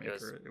dungeon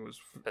maker. It was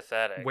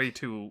pathetic.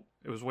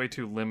 It was way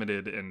too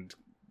limited and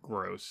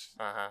gross.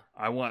 Uh-huh.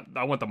 I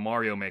want the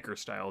Mario Maker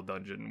style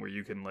dungeon where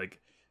you can,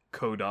 like,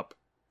 code up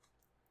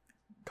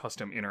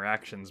custom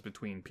interactions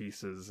between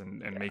pieces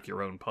and make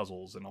your own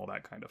puzzles and all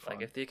that kind of fun.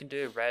 Like, if you can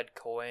do red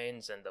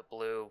coins and the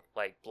blue,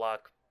 like,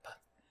 block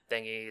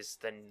thingies,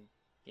 then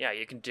yeah,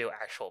 you can do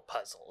actual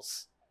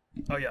puzzles.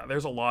 Oh yeah,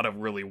 there's a lot of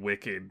really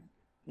wicked,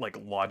 like,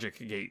 logic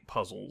gate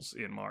puzzles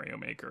in Mario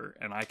Maker,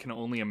 and I can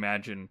only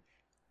imagine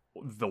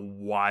the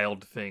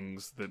wild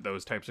things that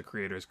those types of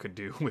creators could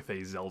do with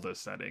a Zelda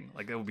setting.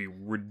 Like, that would be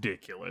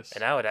ridiculous.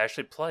 And I would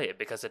actually play it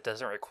because it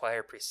doesn't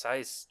require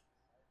precise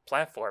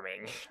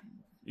platforming.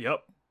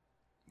 Yep.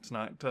 It's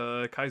not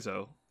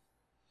Kaizo.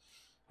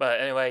 But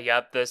anyway,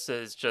 yep, this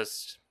is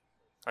just,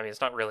 I mean,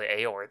 it's not really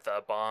a or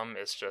the bomb,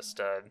 it's just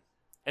a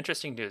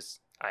interesting news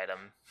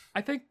item.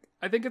 I think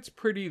it's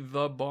pretty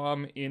the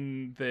bomb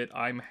in that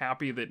I'm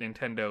happy that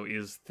Nintendo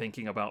is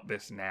thinking about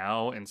this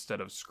now instead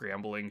of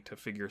scrambling to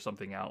figure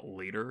something out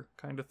later,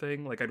 kind of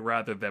thing. Like, I'd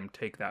rather them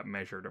take that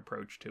measured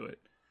approach to it.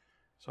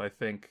 So I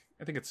think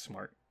it's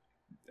smart.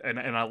 And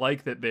I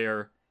like that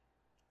they're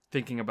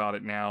thinking about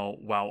it now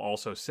while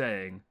also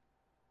saying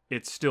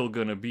it's still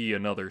going to be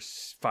another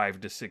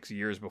 5 to 6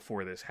 years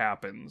before this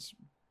happens,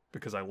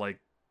 because I like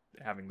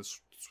having the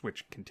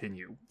Switch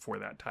continue for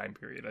that time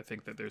period. I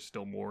think that there's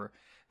still more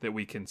that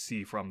we can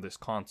see from this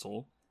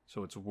console,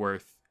 so it's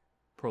worth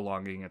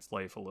prolonging its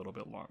life a little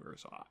bit longer.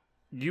 So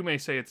you may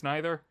say it's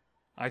neither.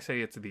 I say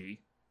it's the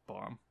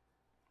bomb.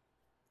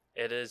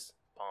 It is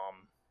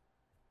bomb.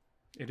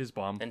 It is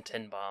bomb. And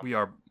tin bomb.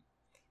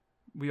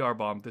 We are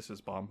bomb. This is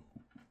bomb.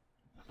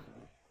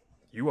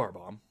 You are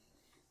bomb.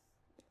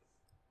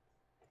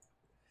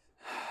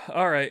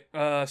 All right.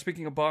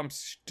 Speaking of bomb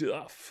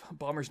stuff,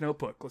 Bomber's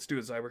Notebook. Let's do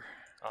it, Zyber.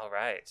 All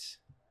right.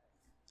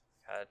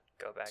 Gotta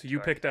go back. So you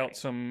picked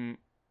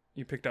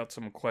out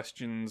some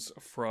questions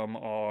from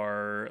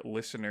our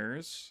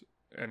listeners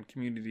and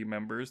community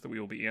members that we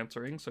will be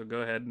answering. So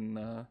go ahead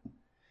and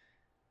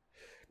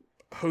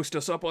host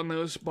us up on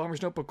those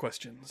Bomber's Notebook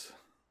questions.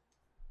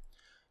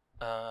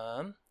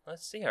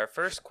 Let's see. Our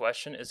first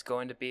question is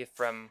going to be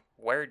from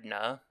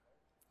Werdna,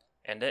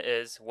 and it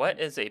is, what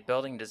is a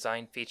building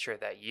design feature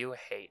that you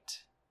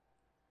hate?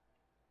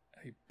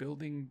 A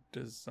building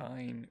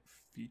design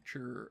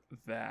feature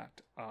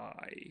that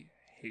I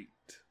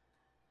hate.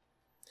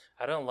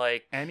 I don't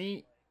like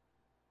any.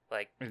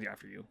 Maybe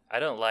after you. I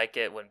don't like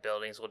it when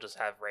buildings will just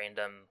have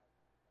random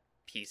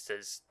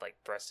pieces like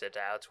thrusted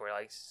out, where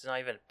like it's not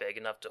even big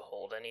enough to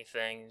hold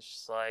anything. It's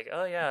just like,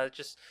 oh yeah,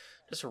 just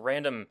a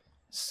random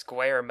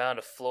square amount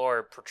of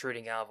floor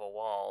protruding out of a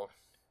wall.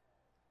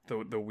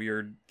 The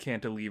weird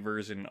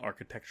cantilevers and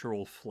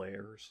architectural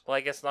flares.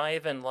 Like, it's not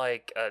even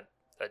like a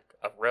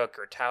rook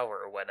or tower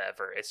or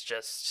whatever.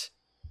 It's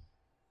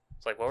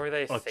like, what were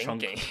they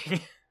thinking?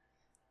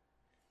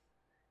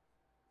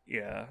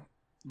 Yeah,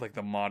 like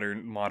the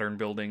modern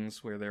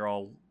buildings where they're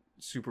all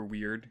super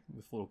weird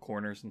with little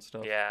corners and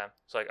stuff. Yeah,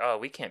 it's like, oh,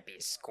 we can't be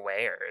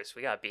squares.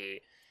 We gotta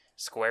be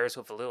squares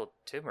with a little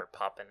tumor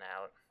popping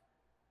out.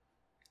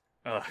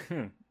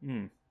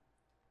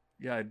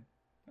 Yeah,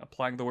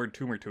 applying the word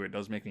tumor to it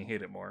does make me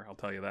hate it more, I'll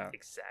tell you that.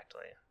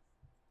 Exactly.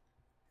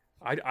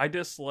 I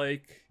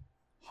dislike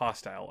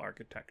hostile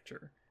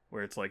architecture,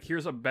 where it's like,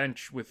 here's a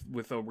bench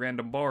with a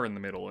random bar in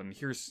the middle, and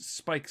here's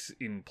spikes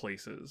in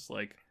places.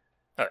 Like,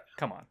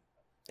 come on.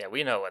 Yeah,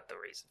 we know what the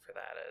reason for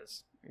that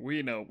is.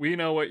 We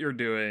know what you're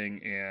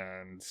doing,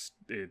 and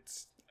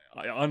it's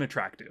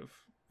unattractive,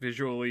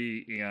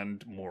 visually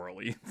and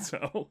morally,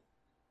 so...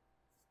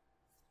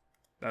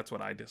 That's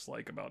what I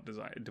dislike about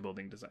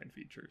building design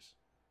features.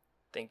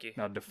 Thank you.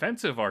 Now,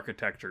 defensive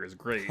architecture is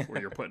great, where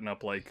you're putting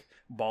up, like,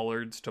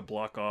 bollards to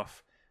block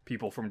off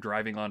people from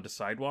driving onto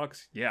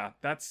sidewalks. Yeah,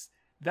 that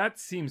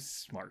seems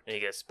smart. And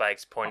you get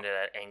spikes pointed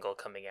at an angle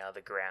coming out of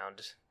the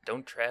ground.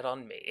 Don't tread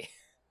on me.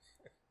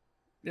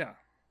 Yeah.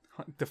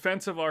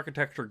 Defensive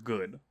architecture,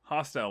 good.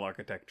 Hostile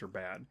architecture,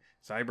 bad.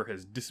 Cyber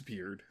has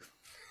disappeared.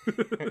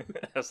 I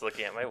was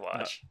looking at my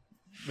watch.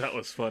 That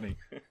was funny.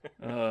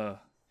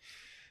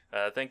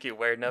 Thank you,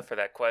 Werdna, for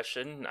that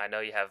question. I know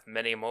you have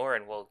many more,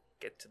 and we'll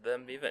get to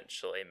them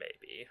eventually,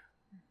 maybe.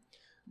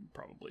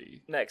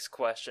 Probably. Next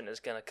question is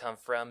going to come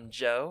from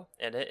Joe,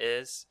 and it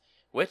is,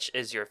 which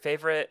is your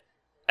favorite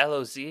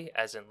LOZ,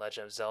 as in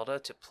Legend of Zelda,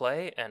 to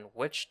play, and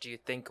which do you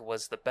think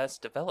was the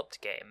best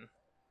developed game?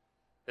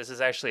 This is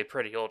actually a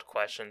pretty old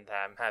question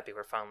that I'm happy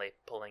we're finally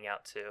pulling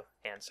out to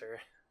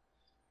answer.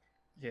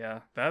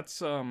 Yeah,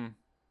 that's,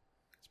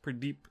 it's pretty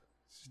deep.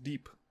 It's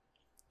deep.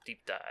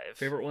 Deep dive.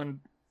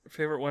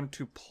 Favorite one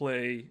to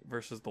play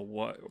versus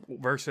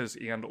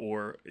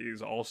or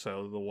is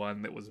also the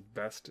one that was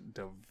best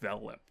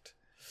developed.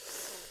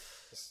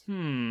 I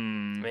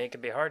mean, it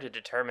can be hard to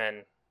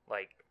determine,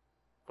 like,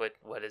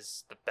 what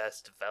is the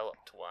best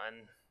developed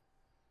one.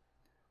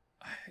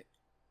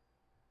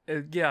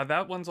 Yeah,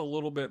 that one's a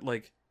little bit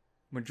like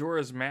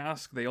Majora's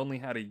Mask. They only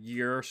had a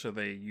year, so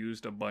they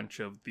used a bunch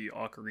of the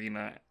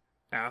Ocarina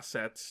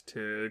assets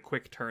to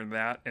quick turn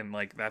that, and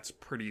like that's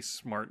pretty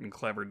smart and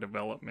clever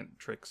development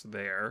tricks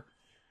there.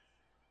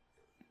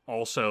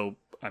 Also,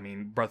 I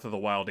mean, Breath of the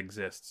Wild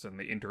exists, and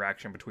the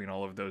interaction between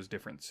all of those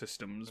different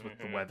systems with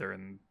the weather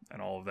and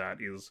all of that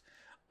is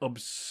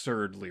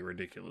absurdly,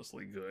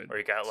 ridiculously good. Or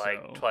you got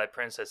like Twilight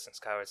Princess and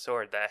Skyward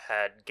Sword that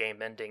had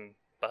game-ending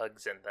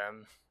bugs in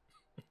them.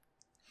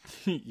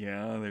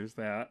 Yeah, there's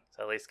that.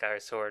 So at least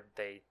Skyward Sword,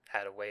 they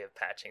had a way of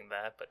patching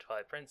that, but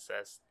Twilight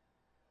Princess...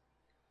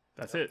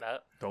 That's it.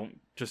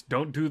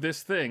 Don't do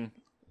this thing.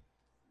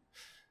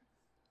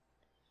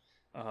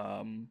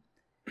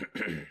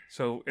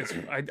 So it's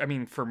I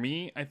mean, for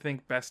me, I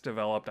think best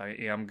developed, I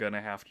am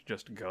gonna have to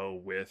just go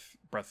with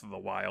Breath of the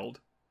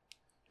Wild,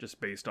 just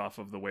based off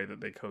of the way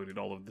that they coded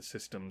all of the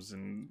systems,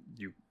 and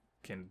you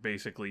can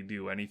basically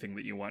do anything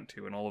that you want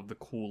to, and all of the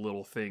cool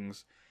little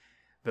things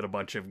that a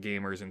bunch of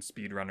gamers and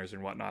speedrunners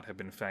and whatnot have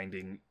been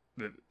finding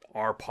that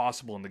are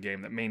possible in the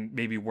game that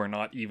maybe were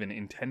not even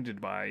intended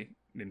by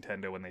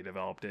Nintendo when they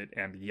developed it,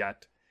 and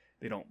yet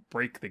they don't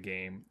break the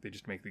game, they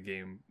just make the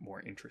game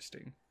more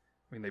interesting.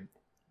 I mean, they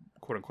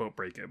quote-unquote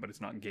break it, but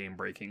it's not game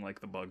breaking like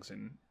the bugs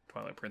in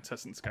Twilight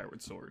Princess and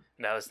Skyward Sword.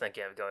 And I was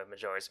thinking of going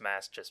Majora's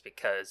Mask just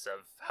because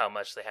of how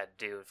much they had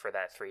to do for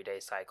that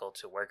 3-day cycle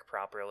to work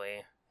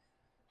properly.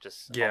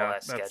 Just all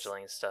that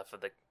scheduling stuff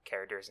of the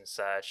characters and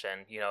such,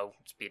 and, you know,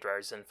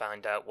 speedrunners, and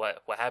find out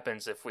what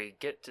happens if we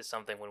get to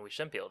something when we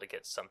shouldn't be able to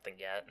get something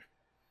yet.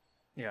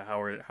 Yeah,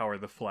 how are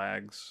the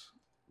flags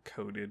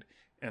coded,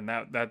 and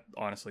that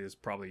honestly is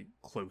probably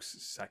close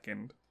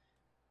second.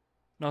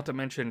 Not to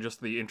mention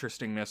just the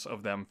interestingness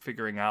of them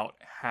figuring out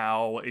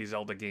how a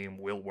Zelda game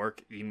will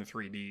work in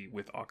 3D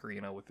with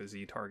Ocarina, with the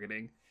Z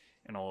targeting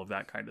and all of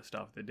that kind of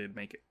stuff that did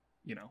make it,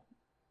 you know,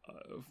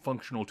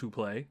 functional to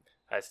play.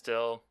 I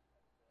still,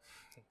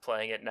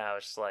 playing it now,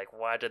 it's just like,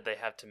 why did they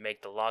have to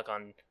make the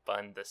log-on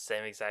button the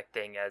same exact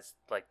thing as,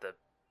 like, the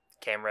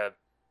camera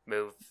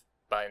move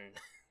button?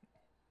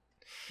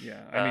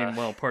 Yeah, I mean,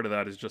 well, part of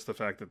that is just the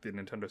fact that the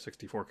Nintendo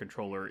 64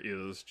 controller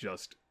is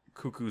just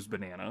cuckoo's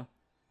banana.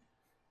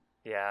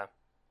 Yeah.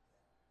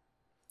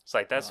 It's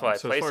like, that's why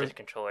So PlayStation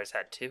controllers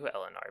had 2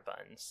 LNR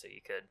buttons, so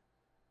you could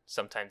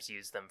sometimes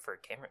use them for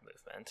camera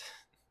movement.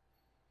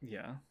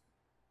 Yeah.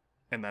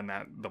 And then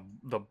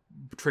the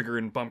trigger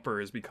and bumper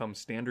has become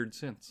standard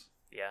since.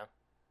 Yeah.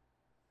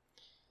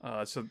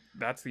 So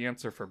that's the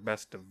answer for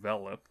best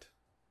developed.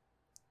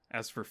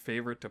 As for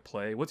favorite to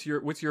play, what's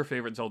your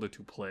favorite Zelda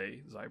to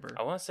play, Zyber?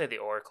 I want to say the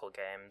Oracle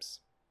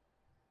games.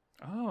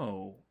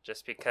 Oh.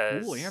 Just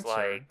because, cool answer.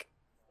 like,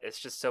 it's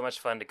just so much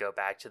fun to go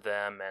back to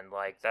them, and,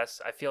 like,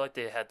 I feel like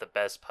they had the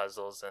best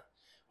puzzles,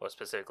 well,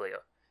 specifically,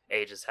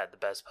 Ages had the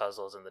best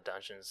puzzles in the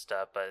dungeon and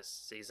stuff, but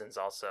Seasons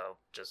also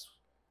just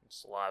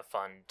it's a lot of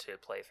fun to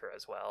play through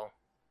as well.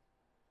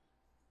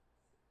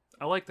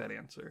 I like that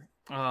answer.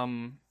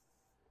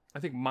 I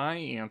think my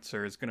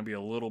answer is going to be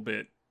a little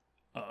bit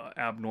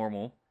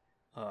abnormal,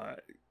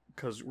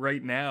 because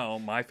right now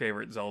my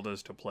favorite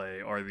Zeldas to play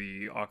are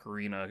the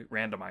Ocarina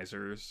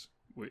randomizers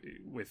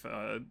with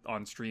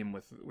on stream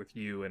with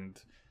you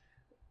and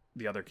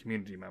the other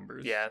community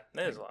members. Yeah, it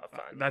is a lot of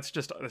fun. That's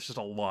just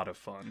a lot of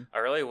fun. I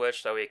really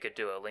wish that we could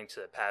do a Link to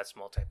the Past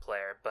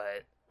multiplayer,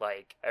 but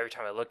like every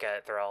time I look at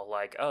it, they're all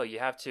like, "Oh, you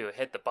have to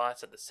hit the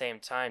boss at the same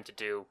time to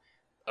do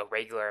a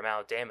regular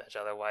amount of damage.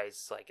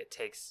 Otherwise, like it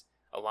takes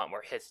a lot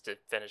more hits to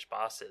finish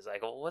bosses."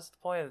 Like, well, what's the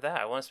point of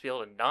that? I want us to be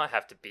able to not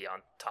have to be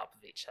on top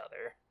of each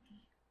other.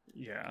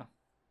 Yeah,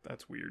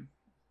 that's weird.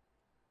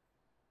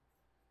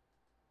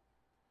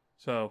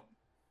 So,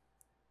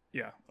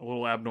 yeah, a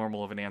little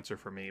abnormal of an answer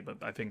for me,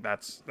 but I think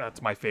that's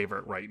my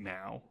favorite right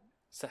now.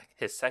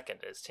 His second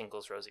is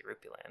Tingle's Rosy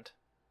Rupee Land.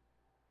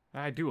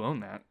 I do own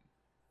that.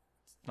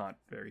 It's not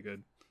very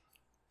good.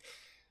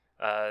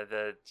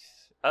 The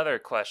other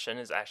question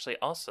is actually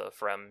also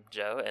from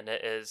Joe, and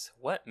it is,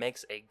 what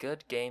makes a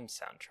good game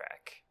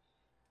soundtrack?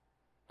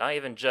 Not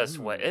even just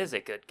what is a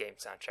good game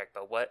soundtrack,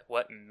 but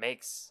what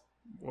makes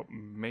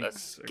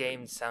a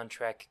game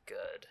soundtrack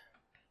good?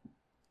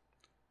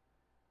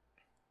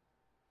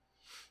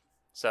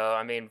 So,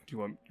 I mean... Do you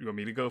want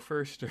me to go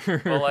first?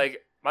 Well,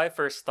 like, my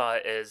first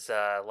thought is,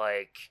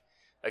 like,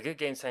 a good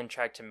game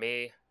soundtrack to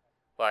me,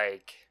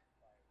 like,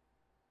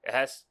 it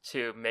has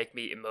to make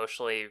me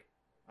emotionally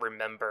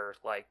remember,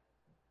 like,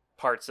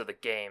 parts of the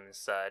game and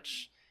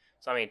such.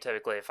 So, I mean,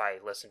 typically, if I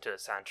listen to a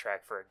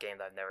soundtrack for a game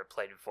that I've never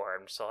played before,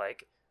 I'm just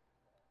like,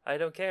 I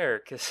don't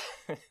care, because...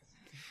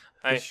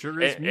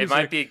 it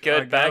might be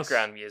good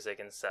background music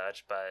and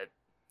such, but...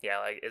 Yeah,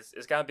 like,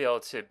 it's gotta be able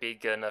to be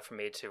good enough for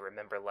me to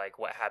remember, like,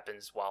 what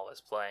happens while it's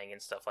playing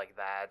and stuff like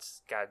that.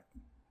 It's gotta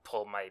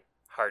pull my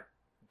heart,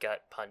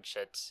 gut punch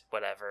it,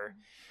 whatever.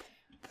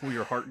 Pull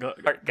your heart,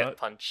 gut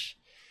punch.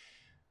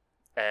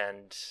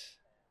 And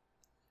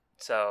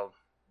so,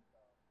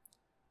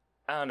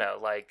 I don't know,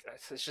 like,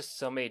 there's just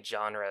so many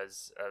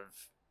genres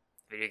of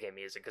video game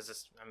music,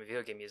 because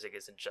video game music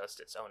isn't just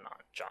its own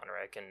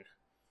genre. It can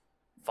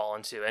fall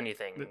into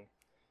anything.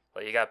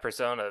 Like, you got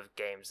Persona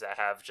games that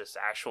have just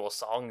actual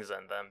songs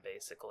in them,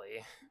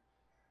 basically.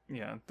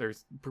 Yeah,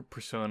 there's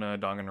Persona,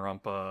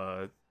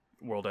 Danganronpa,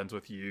 World Ends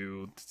With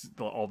You,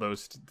 all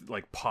those,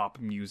 like,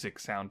 pop music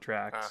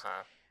soundtracks.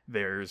 Uh-huh.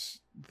 There's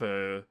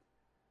the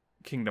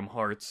Kingdom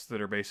Hearts that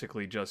are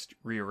basically just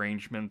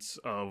rearrangements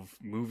of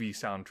movie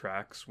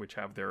soundtracks, which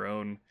have their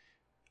own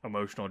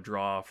emotional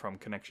draw from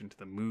connection to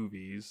the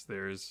movies.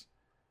 There's...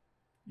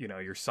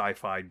 your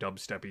sci-fi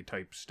dubsteppy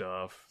type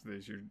stuff.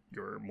 There's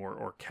your more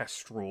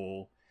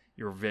orchestral,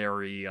 your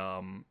very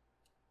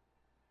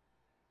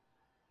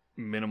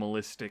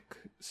minimalistic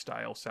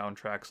style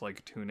soundtracks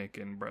like Tunic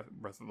and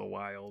Breath of the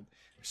Wild.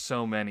 There's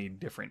so many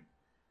different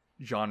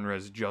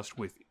genres just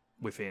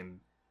within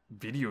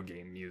video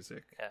game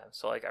music. Yeah,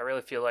 so like I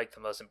really feel like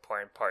the most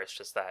important part is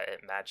just that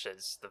it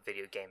matches the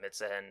video game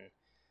it's in,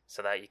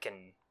 so that you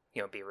can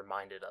be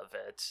reminded of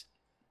it.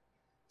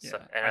 So,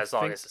 Yeah, and as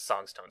long as the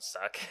songs don't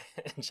suck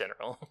in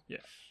general. Yeah.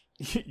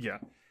 Yeah.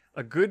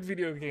 A good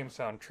video game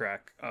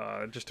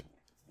soundtrack, just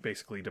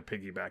basically to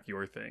piggyback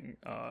your thing,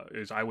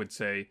 is I would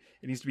say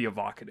it needs to be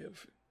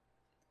evocative.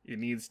 It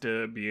needs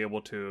to be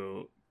able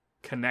to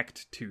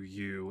connect to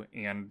you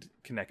and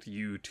connect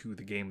you to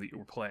the game that you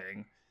were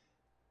playing.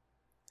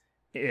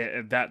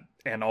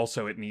 And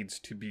also it needs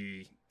to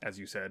be, as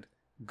you said,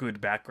 good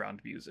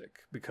background music,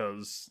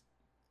 because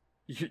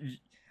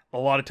a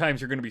lot of times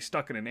you're going to be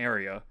stuck in an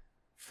area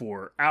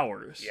for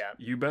hours. Yeah.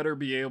 You better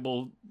be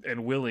able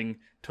and willing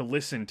to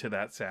listen to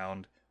that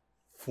sound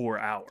for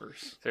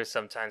hours. There's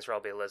some times where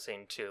I'll be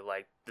listening to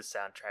like the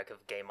soundtrack of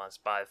a game on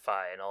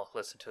Spotify, and I'll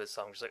listen to a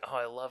song just like, oh,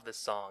 I love this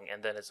song,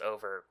 and then it's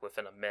over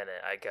within a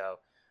minute. I go,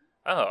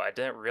 oh, I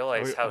didn't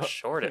realize how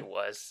short it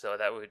was, so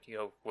that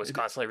was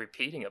constantly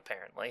repeating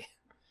apparently.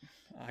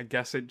 I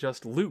guess it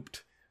just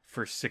looped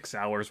for 6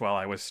 hours while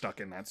I was stuck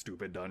in that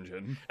stupid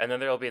dungeon. And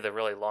then there'll be the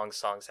really long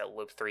songs that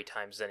loop 3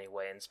 times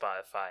anyway in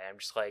Spotify. I'm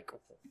just like,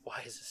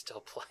 why is it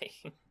still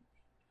playing?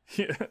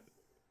 Yeah.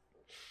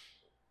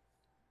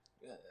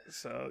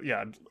 So,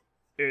 yeah,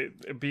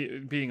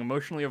 being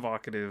emotionally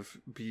evocative,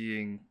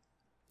 being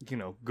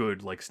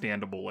good, like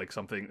standable, like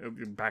something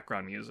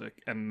background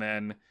music. And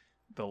then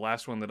the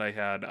last one that I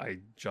had, I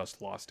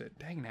just lost it.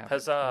 Dang nabbit. It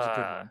was a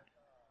good one.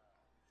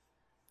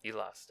 You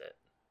lost it.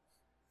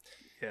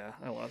 Yeah,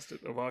 I lost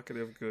it.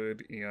 Evocative,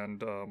 good,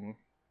 and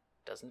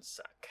Doesn't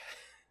suck.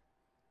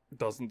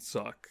 doesn't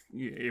suck.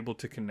 Able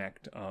to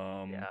connect.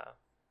 Yeah.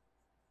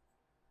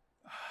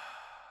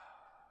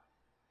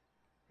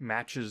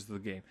 Matches the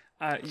game.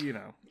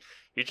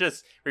 You're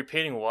just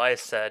repeating what I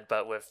said,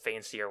 but with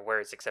fancier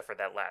words, except for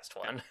that last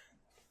one.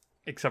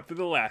 Except for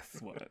the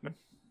last one.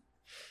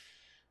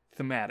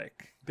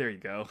 Thematic. There you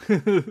go.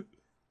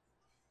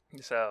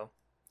 So,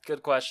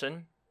 good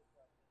question.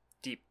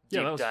 Deep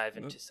dive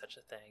into such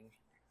a thing.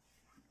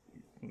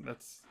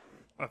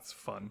 That's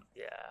fun.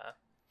 Yeah.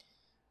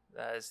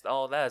 That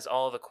is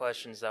all the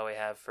questions that we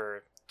have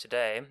for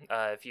today.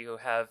 If you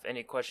have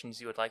any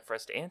questions you would like for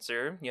us to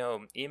answer,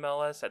 email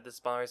us at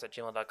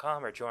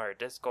thisbombers@gmail.com or join our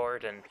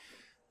Discord and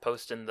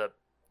post in the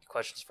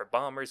questions for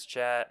Bombers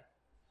chat.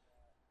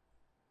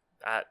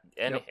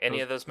 Any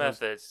of those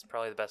methods,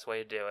 probably the best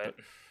way to do it.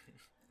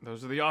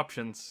 Those are the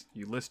options.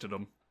 You listed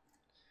them.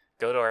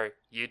 Go to our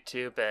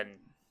YouTube and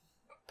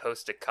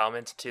post a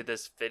comment to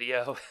this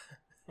video.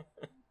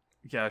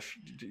 Yeah,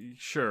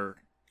 sure.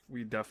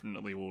 We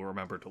definitely will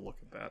remember to look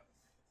at that.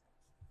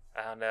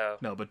 I don't know.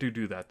 No, but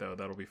do that though.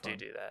 That'll be fun.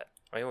 Do that.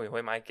 I mean,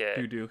 we might get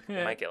We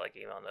might get like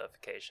email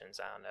notifications.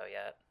 I don't know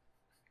yet.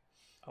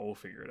 I will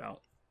figure it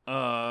out.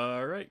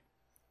 All right.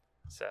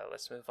 So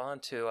let's move on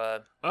to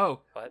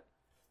What?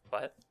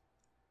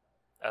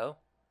 Oh.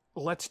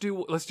 Let's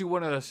do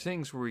one of those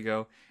things where we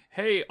go,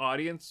 hey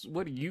audience,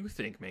 what do you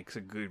think makes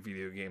a good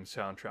video game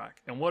soundtrack?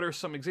 And what are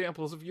some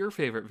examples of your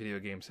favorite video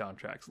game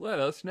soundtracks? Let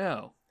us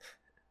know.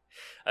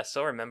 I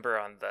still remember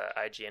on the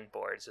IGN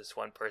boards, this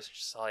one person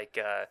just like,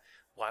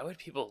 why would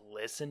people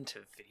listen to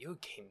video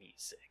game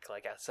music,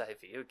 like outside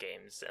video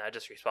games? And I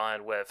just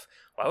responded with,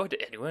 why would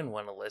anyone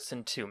want to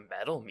listen to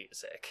metal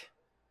music?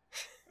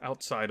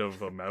 Outside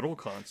of a metal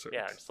concert.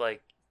 Yeah, it's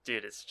like,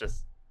 dude, it's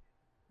just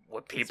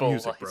what people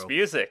it's music, like. bro. It's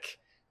music.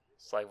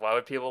 It's like, why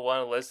would people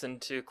want to listen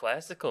to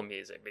classical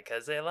music?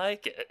 Because they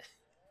like it.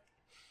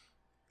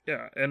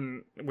 Yeah,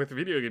 and with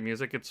video game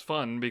music, it's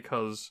fun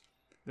because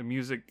the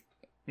music,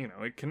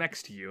 it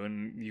connects to you,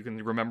 and you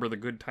can remember the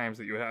good times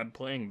that you had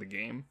playing the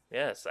game.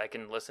 Yes, I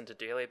can listen to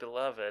Dearly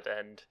Beloved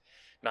and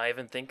not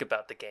even think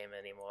about the game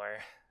anymore.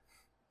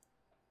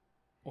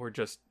 Or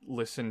just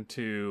listen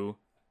to...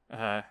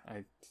 I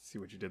see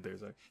what you did there,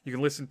 Zach. You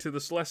can listen to the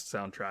Celeste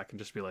soundtrack and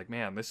just be like,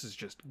 man, this is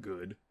just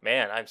good.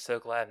 Man, I'm so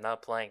glad I'm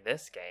not playing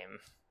this game.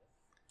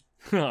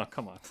 Oh,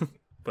 come on.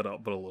 but a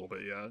little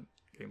bit, yeah.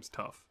 Game's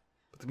tough.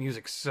 But the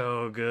music's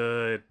so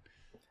good.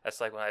 That's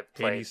like when I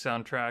played... Hades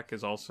soundtrack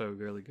is also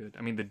really good.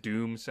 I mean, the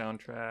Doom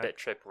soundtrack. Bit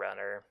Trip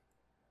Runner.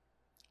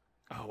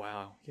 Oh,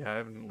 wow. Yeah, I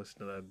haven't listened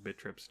to that Bit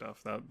Trip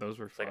stuff. Those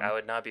were fun. Like, I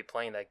would not be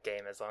playing that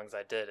game as long as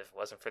I did if it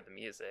wasn't for the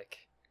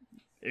music.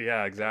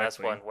 Yeah, exactly. And that's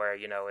one where,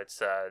 it's,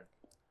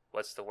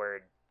 what's the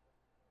word?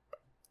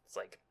 It's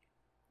like...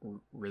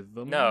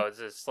 Rhythm? No,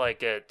 it's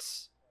like it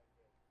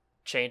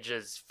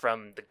changes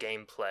from the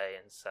gameplay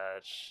and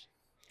such.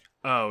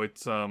 Oh,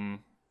 it's,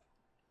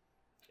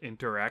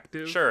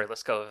 interactive? Sure,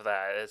 let's go with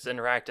that. It's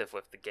interactive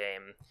with the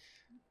game.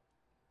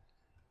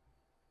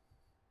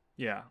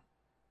 Yeah.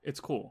 It's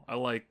cool. I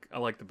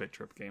like the Bit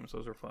Trip games.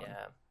 Those are fun.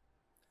 Yeah.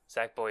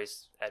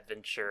 Sackboy's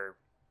Adventure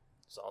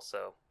is also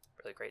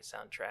a really great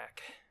soundtrack.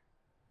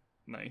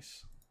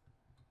 Nice.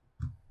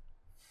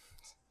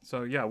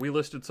 So, yeah, we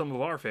listed some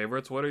of our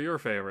favorites. What are your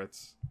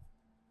favorites?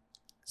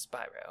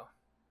 Spyro.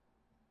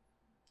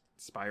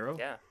 Spyro?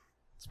 Yeah.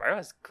 Spyro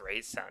has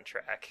great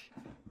soundtrack.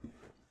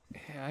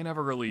 Yeah, I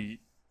never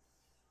really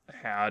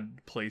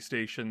had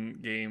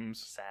PlayStation games.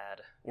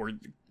 Sad. Or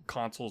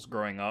consoles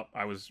growing up.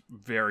 I was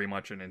very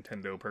much a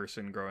Nintendo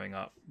person growing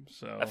up.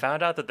 So I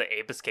found out that the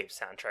Ape Escape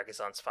soundtrack is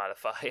on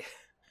Spotify.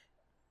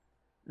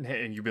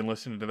 And you've been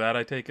listening to that,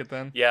 I take it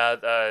then?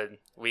 Yeah,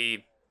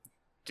 we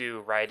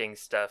do writing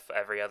stuff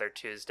every other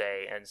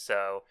Tuesday, and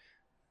so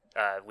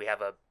we have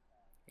the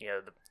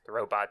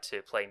robot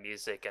to play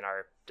music in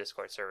our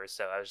Discord server.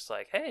 So I was just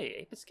like, hey,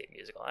 Ape Escape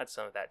music, I'll add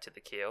some of that to the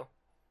queue.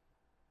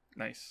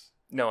 Nice.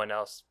 No one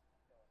else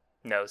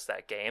knows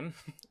that game.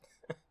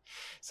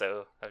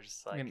 So I was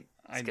just like,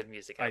 it's good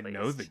music at least.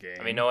 I know the game.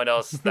 I mean, no one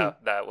else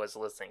that was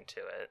listening to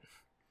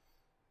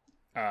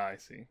it. I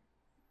see.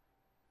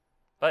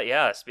 But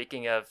yeah,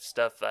 speaking of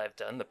stuff that I've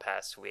done the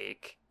past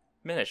week,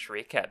 Minish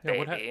Recap,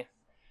 baby.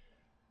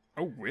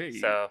 Oh,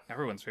 wait. So,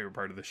 everyone's favorite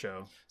part of the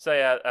show. So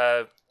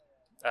yeah,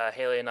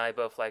 Haley and I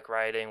both like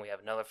writing. We have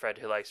another friend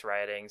who likes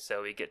writing,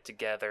 so we get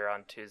together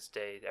on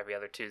Tuesday, every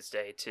other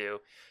Tuesday,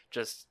 to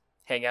just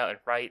hang out and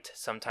write.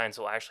 Sometimes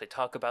we'll actually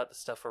talk about the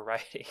stuff we're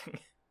writing.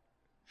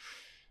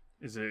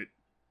 Is it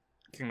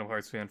Kingdom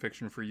Hearts fan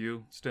fiction for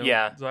you still,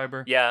 yeah.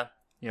 Zyber? Yeah.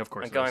 Yeah, of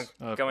course.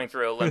 I'm going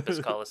through Olympus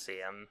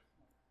Coliseum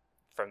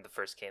from the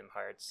first Kingdom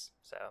Hearts,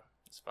 so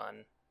it's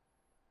fun.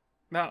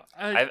 Now,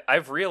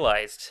 I've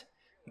realized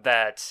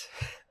that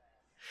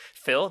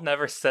Phil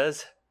never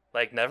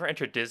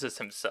introduces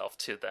himself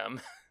to them.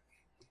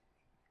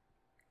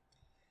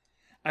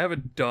 I have a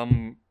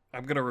dumb.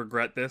 I'm gonna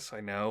regret this.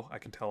 I know. I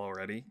can tell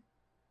already.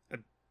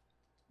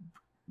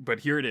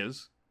 But here it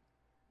is.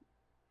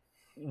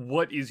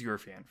 What is your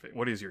fanfic?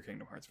 What is your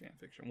Kingdom Hearts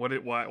fanfiction?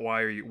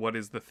 Why are you? What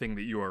is the thing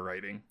that you are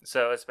writing?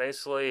 So it's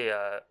basically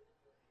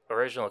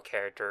original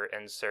character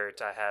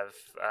insert. I have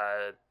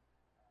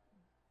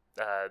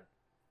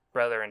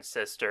brother and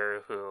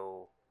sister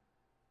who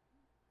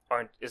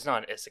aren't. It's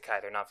not an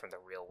isekai. They're not from the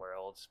real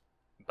world,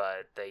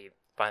 but they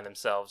find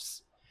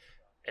themselves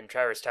in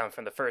Traverse Town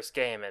from the first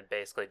game and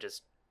basically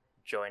just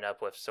join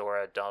up with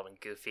Sora, Donald, and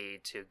Goofy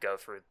to go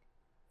through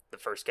the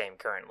first game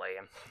currently.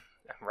 I'm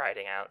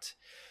writing out.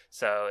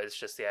 So it's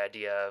just the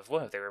idea of,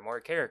 well, if there were more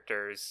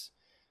characters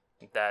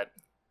that,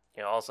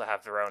 also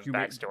have their own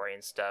backstory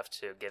and stuff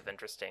to give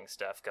interesting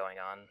stuff going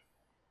on.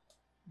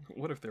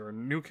 What if there were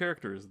new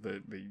characters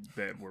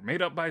that were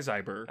made up by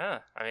Zyber?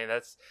 I mean,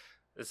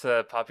 it's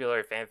a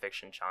popular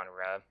fanfiction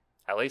genre.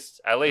 At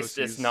least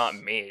it's not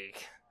me.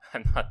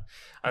 I'm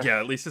yeah,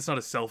 at least it's not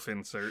a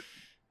self-insert.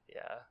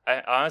 Yeah,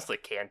 I honestly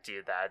can't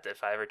do that.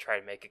 If I ever try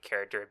to make a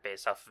character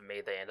based off of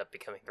me, they end up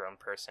becoming their own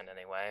person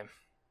anyway.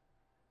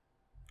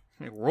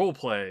 Role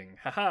playing,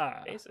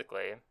 haha.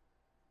 Basically.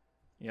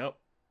 Yep.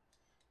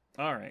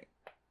 All right.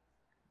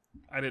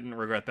 I didn't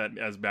regret that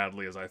as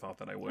badly as I thought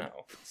that I would.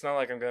 No, it's not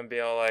like I'm gonna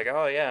be all like,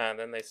 oh yeah, and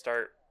then they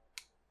start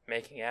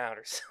making out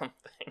or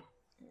something.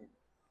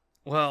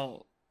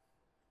 Well,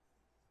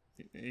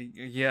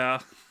 yeah.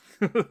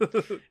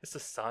 It's a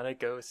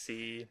Sonic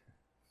OC.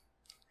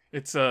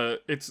 It's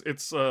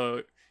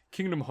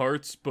Kingdom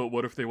Hearts, but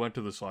what if they went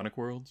to the Sonic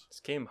worlds? It's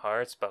Kingdom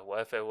Hearts, but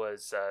what if it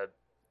was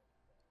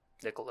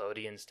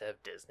Nickelodeon instead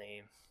of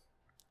Disney?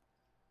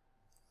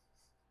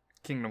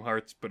 Kingdom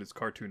Hearts, but it's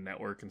Cartoon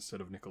Network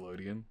instead of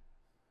Nickelodeon.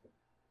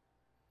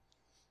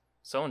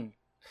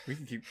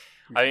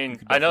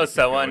 I know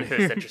someone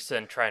who's interested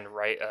in trying to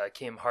write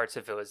Kingdom Hearts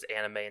if it was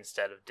anime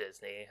instead of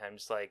Disney. I'm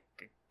just like,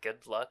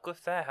 good luck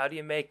with that. How do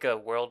you make a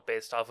world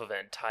based off of an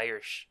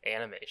entire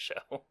anime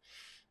show?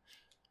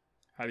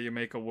 How do you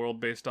make a world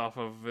based off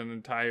of an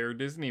entire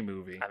Disney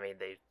movie? I mean,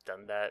 they've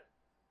done that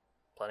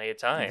plenty of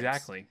times.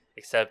 Exactly.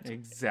 Except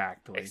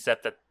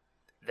that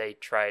they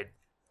tried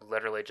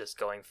literally just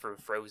going through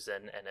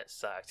Frozen and it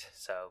sucked.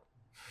 So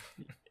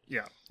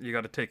yeah, you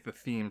got to take the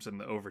themes and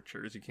the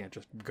overtures. You can't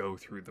just go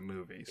through the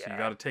movie. So yeah. You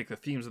got to take the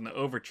themes and the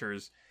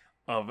overtures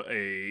of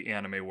a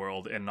anime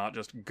world and not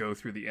just go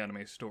through the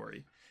anime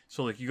story.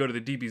 So like you go to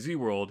the DBZ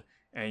world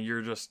and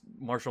you're just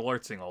martial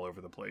artsing all over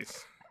the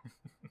place.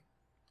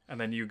 And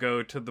then you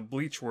go to the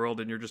Bleach world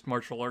and you're just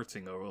martial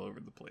artsing all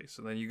over the place.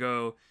 And then you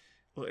go,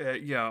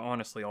 yeah,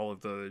 honestly, all of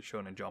the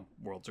Shonen Jump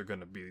worlds are going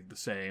to be the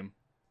same.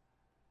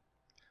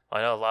 I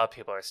know a lot of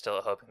people are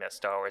still hoping that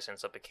Star Wars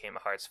ends up became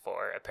Hearts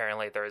 4.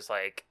 Apparently there's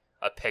like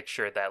a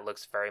picture that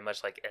looks very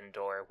much like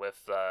Endor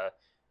with the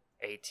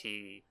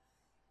ATST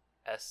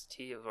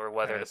or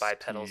whether the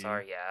bipedals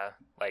are, yeah.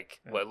 Like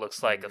what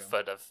looks like a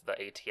foot of the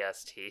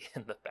ATST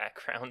in the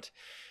background.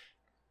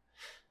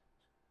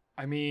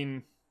 I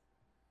mean,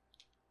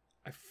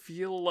 I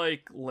feel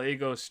like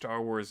Lego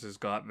Star Wars has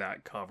got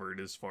that covered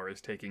as far as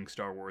taking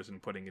Star Wars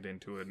and putting it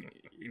into an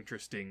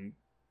interesting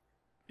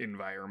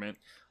environment.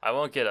 I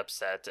won't get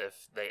upset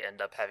if they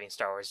end up having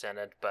Star Wars in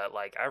it, but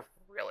like I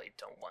really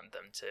don't want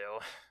them to.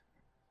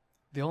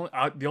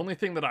 The only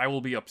thing that I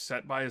will be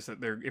upset by is that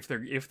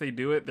if they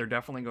do it, they're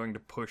definitely going to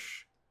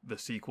push the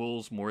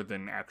sequels more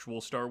than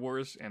actual Star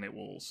Wars, and it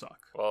will suck.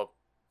 Well,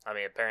 I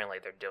mean, apparently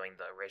they're doing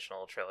the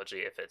original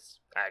trilogy if it's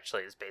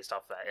actually is based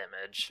off that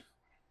image.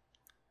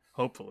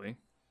 Hopefully.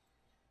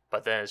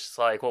 But then it's just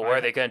like, well, what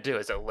are they going to do?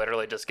 Is it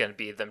literally just going to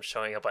be them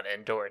showing up on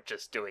Endor and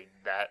just doing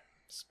that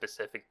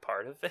specific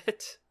part of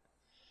it?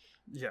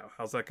 Yeah,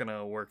 how's that going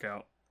to work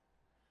out?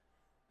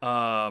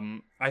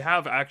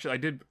 I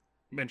did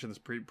mention this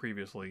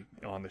previously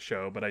on the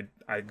show, but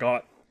I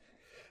got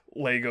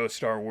Lego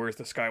Star Wars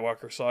The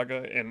Skywalker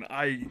Saga, and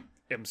I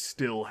am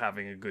still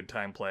having a good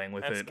time playing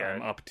with it. Good.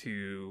 I'm up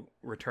to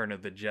Return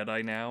of the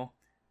Jedi now.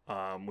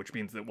 Which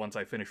means that once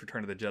I finish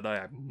Return of the Jedi,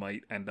 I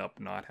might end up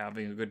not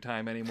having a good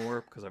time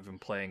anymore because I've been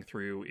playing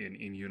through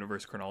in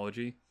universe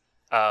chronology.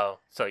 Oh,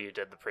 so you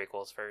did the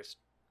prequels first?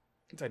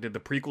 I did the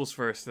prequels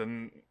first,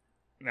 and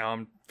now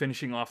I'm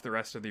finishing off the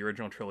rest of the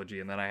original trilogy,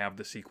 and then I have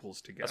the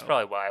sequels to go. That's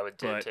probably what I would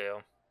do too.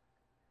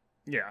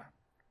 Yeah.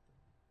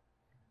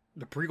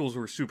 The prequels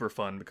were super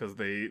fun because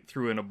they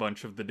threw in a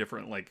bunch of the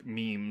different like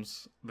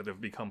memes that have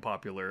become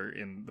popular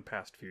in the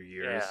past few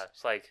years. Yeah,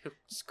 it's like,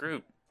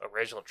 screw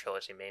original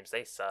trilogy memes,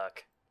 they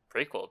suck.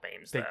 Prequel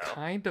memes, though. They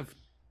kind of...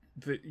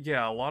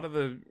 a lot of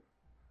the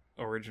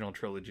original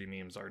trilogy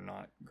memes are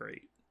not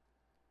great.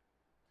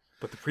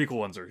 But the prequel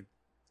ones are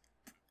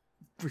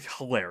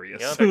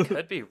hilarious. There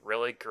could be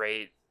really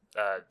great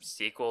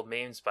sequel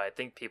memes, but I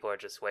think people are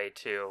just way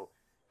too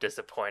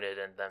disappointed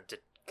in them to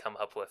come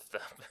up with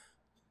them.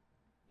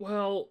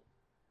 Well,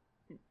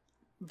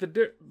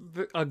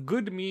 a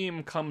good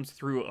meme comes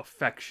through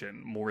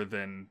affection more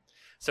than...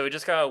 So we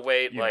just gotta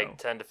wait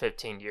 10 to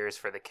 15 years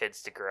for the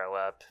kids to grow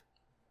up.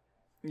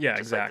 Yeah,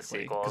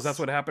 exactly. Because that's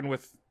what happened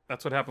with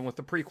That's what happened with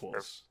the Or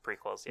prequels.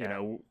 prequels, yeah. You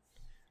know,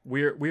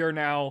 we are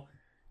now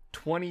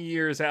 20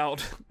 years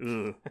out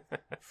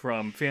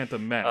from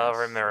Phantom Menace.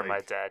 I remember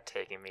my dad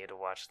taking me to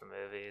watch the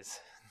movies.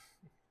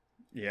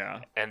 Yeah.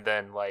 And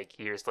then, like,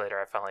 years later,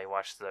 I finally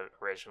watched the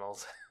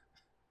originals.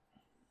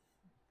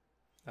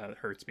 That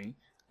hurts me.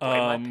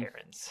 Blame my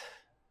parents.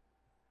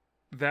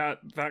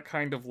 That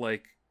kind of,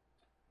 like,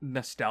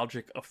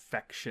 nostalgic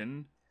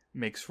affection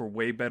makes for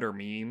way better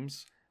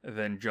memes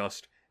than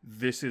just,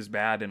 this is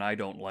bad and I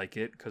don't like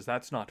it, because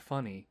that's not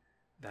funny.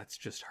 That's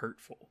just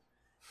hurtful.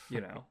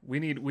 You know, we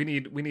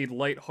need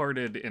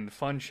lighthearted and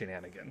fun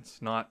shenanigans,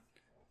 not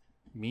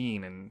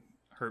mean and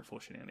hurtful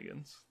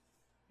shenanigans.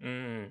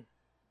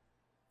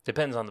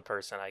 Depends on the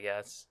person, I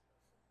guess.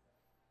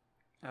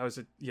 I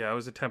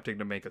was attempting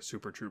to make a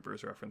Super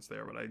Troopers reference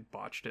there, but I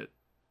botched it.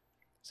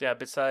 So yeah,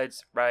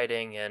 besides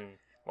writing and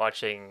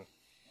watching,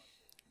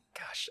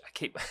 gosh, I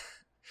keep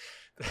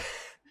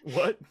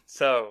What?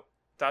 So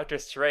Doctor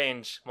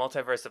Strange,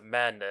 Multiverse of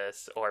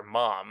Madness, or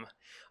Mom.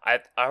 I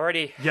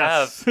already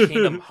Yes. have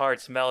Kingdom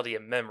Hearts Melody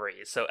of Memory,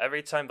 so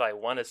every time that I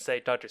want to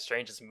say Doctor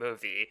Strange's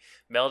movie,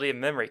 Melody of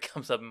Memory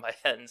comes up in my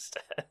head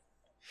instead.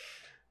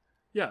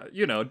 Yeah,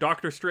 you know,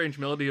 Doctor Strange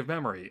Melody of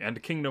Memory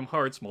and Kingdom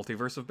Hearts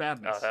Multiverse of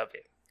Madness. Oh, that'd be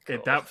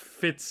cool. That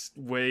fits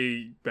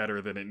way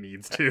better than it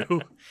needs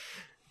to.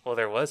 Well,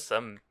 there was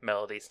some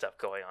melody stuff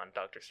going on in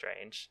Doctor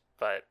Strange.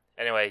 But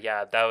anyway,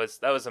 yeah, that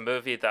was a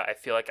movie that I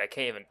feel like I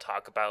can't even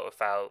talk about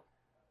without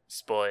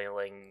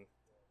spoiling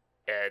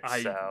it.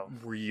 I So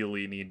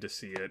really need to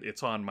see it.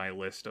 It's on my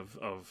list of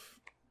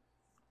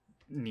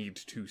need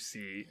to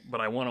see. But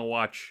I want to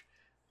watch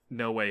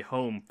No Way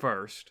Home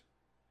first,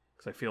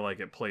 because I feel like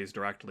it plays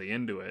directly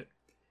into it.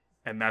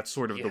 And that's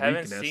sort of you the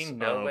haven't weakness. seen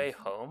No Way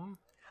Home?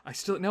 I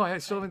still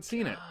haven't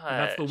seen it. And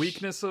that's the Gosh.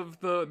 weakness of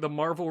the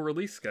Marvel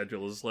release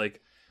schedule is like,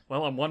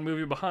 well, I'm one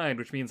movie behind,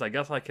 which means I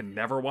guess I can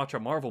never watch a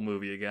Marvel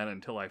movie again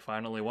until I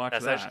finally watch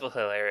That's that. actually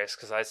hilarious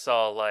because I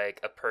saw like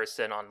a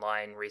person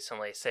online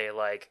recently say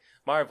like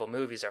Marvel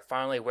movies are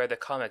finally where the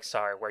comics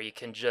are, where you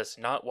can just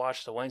not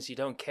watch the ones you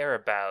don't care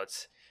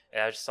about.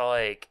 And I just saw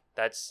like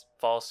that's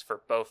false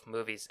for both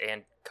movies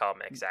and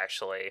comics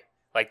actually.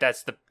 Like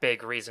that's the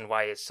big reason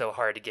why it's so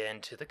hard to get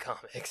into the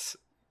comics.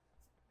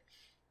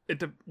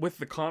 With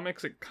the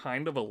comics, it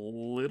kind of a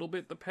little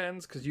bit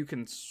depends, because you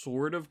can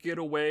sort of get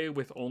away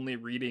with only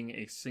reading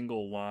a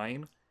single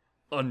line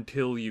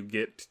until you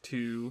get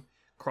to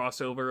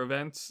crossover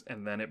events,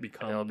 and then it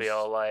becomes And it'll be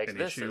all like, an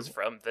this issue. is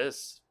from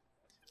this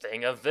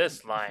thing of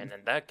this line,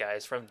 and that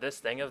guy's from this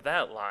thing of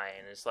that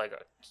line. It's like,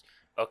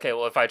 okay,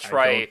 well, if I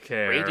try don't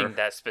care. reading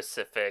that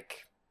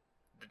specific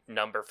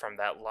number from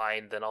that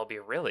line, then I'll be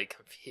really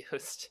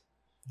confused.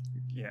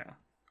 Yeah.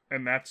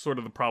 And that's sort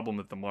of the problem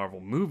that the Marvel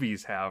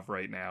movies have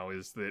right now,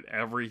 is that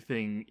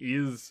everything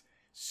is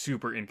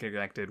super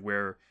interconnected,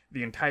 where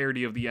the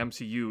entirety of the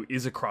MCU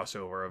is a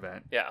crossover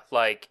event. Yeah,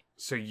 like,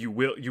 So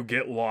you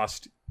get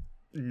lost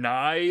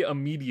nigh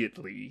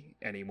immediately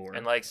anymore.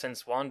 and like,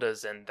 since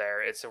Wanda's in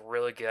there, it's a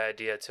really good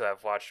idea to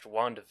have watched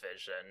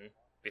WandaVision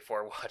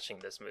before watching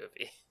this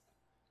movie.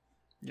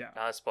 Yeah.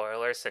 Not a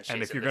spoiler, since And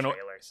she's if in you're the gonna-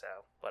 trailer, so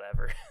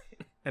whatever.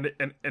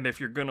 And if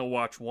you're gonna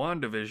watch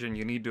WandaVision,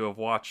 you need to have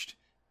watched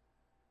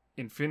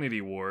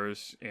Infinity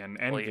Wars and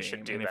Endgame. Well, you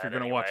should do and if that you're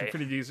gonna watch anyway.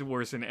 Infinity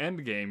Wars and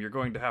Endgame, you're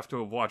going to have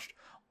watched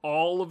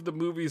all of the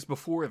movies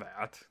before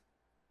that.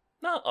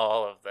 Not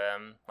all of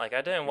them. Like,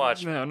 I didn't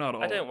watch No, not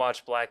all. I didn't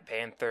watch Black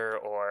Panther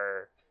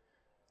or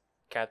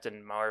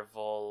Captain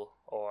Marvel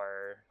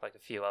or like a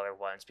few other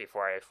ones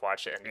before I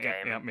watched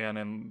Endgame. Ant-Man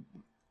and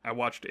I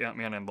watched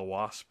Ant-Man and the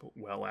Wasp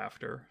well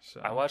after. So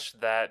I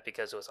watched that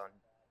because it was on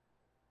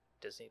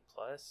Disney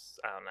Plus.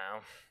 I don't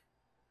know.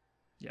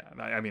 Yeah,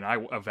 I mean,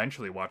 I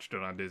eventually watched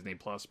it on Disney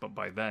Plus, but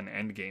by then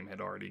Endgame had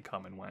already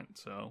come and went.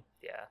 So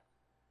Yeah.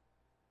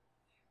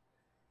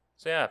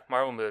 So yeah,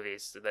 Marvel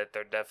movies, that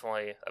they're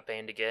definitely a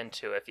pain to get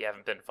into if you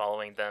haven't been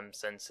following them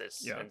since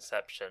its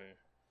inception.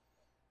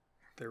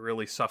 they're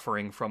really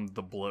suffering from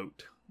the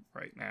bloat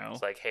right now.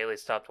 It's like Haley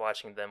stopped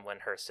watching them when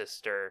her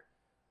sister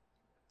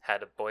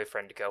had a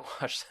boyfriend to go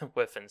watch them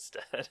with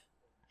instead.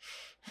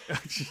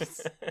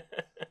 Jeez.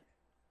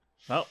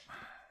 Well,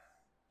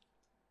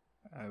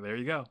 there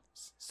you go.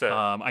 So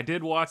I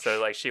did watch.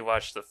 So, like, she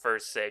watched the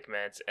first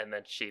segment, and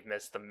then she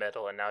missed the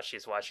middle, and now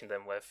she's watching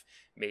them with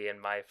me and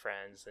my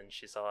friends, and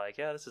she's all like,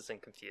 yeah, this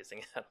isn't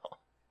confusing at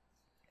all.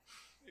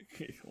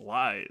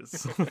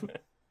 Lies.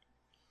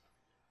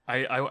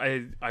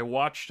 I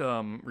watched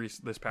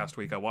this past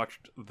week. I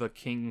watched The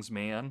King's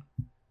Man,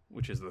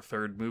 which is the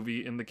third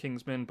movie in The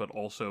Kingsman, but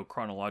also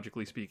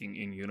chronologically speaking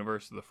in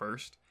universe the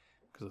first,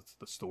 because it's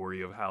the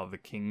story of how the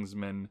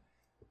Kingsman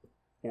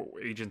or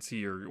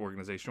agency or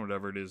organization,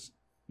 whatever it is,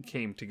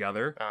 came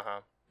together.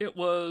 Uh-huh. It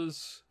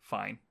was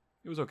fine.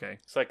 It was okay.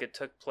 It's like it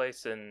took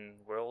place in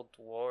World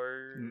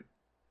War...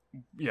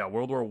 Yeah,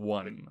 World War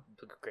One.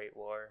 The Great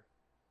War.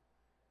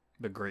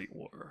 The Great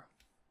War.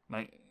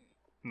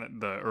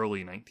 The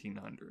early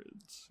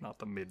 1900s, not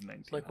the mid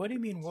 1900s. Like, what do you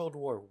mean World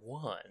War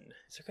One?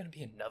 Is there going to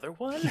be another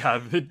one? Yeah,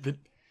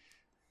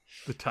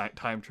 The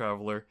time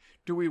traveler.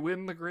 Do we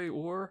win the Great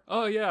War?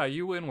 Oh yeah,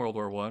 you win World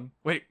War One.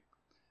 Wait,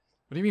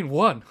 what do you mean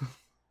won?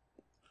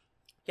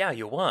 Yeah,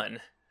 you won.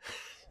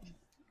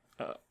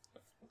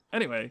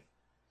 Anyway,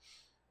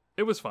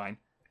 it was fine.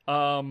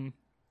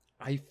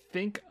 I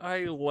think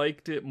I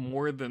liked it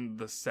more than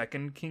the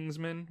second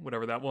Kingsman,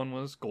 whatever that one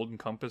was, Golden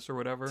Compass or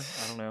whatever.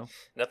 I don't know.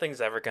 Nothing's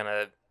ever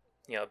gonna,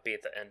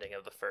 beat the ending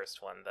of the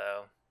first one,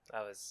 though.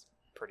 That was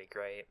pretty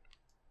great.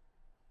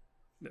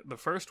 The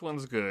first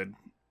one's good.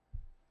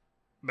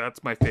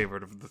 That's my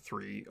favorite of the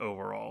three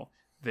overall.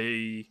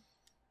 The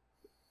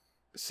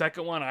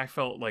second one, I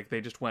felt like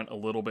they just went a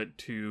little bit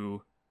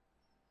too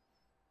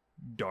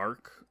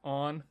dark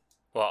on.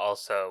 Well,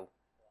 also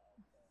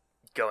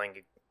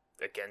going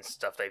against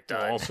stuff they've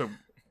done. Well, also,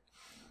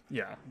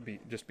 yeah,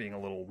 just being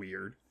a little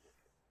weird.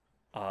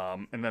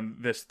 And then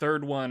this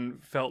third one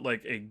felt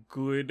like a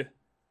good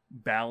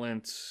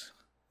balance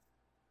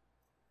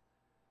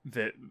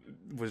that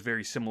was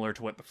very similar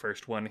to what the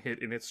first one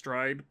hit in its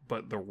stride,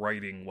 but the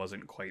writing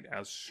wasn't quite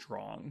as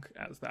strong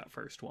as that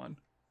first one.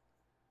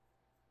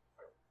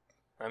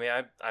 I mean,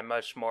 I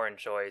much more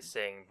enjoy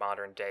seeing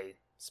modern day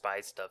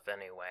spy stuff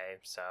anyway,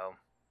 so...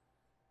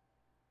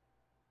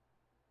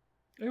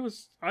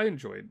 I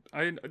enjoyed.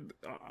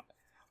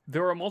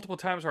 There were multiple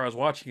times where I was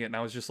watching it and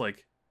I was just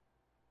like,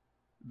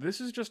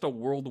 this is just a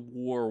World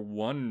War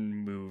One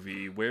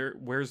movie.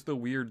 Where's the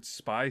weird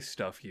spy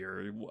stuff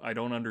here?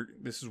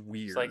 This is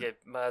weird. It's like it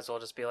might as well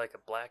just be like a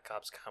Black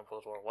Ops kind of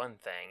World War One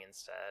thing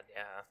instead,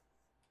 yeah.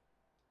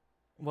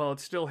 Well, it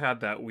still had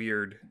that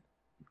weird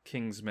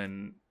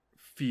Kingsman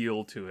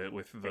feel to it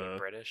with the... Being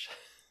British?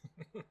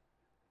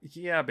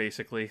 Yeah,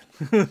 basically.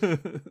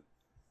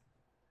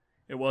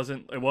 It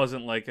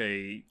wasn't like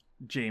a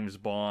James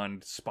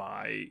Bond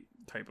spy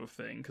type of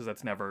thing, because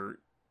that's never...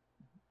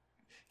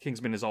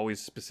 Kingsman has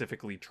always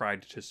specifically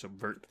tried to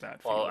subvert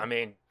that feeling. Well, I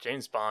mean,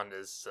 James Bond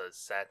is a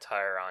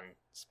satire on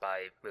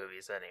spy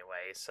movies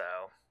anyway, so...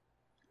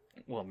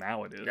 Well,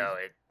 now it is. No,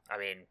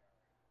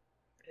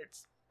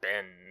 it's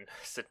been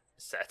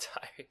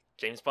satire.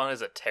 James Bond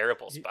is a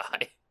terrible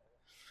spy.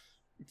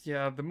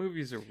 Yeah, the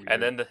movies are weird.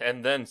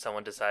 And then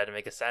someone decided to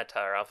make a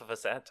satire off of a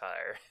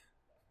satire.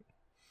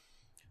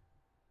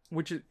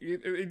 Which is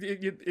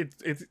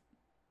it's.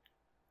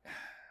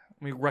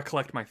 Let me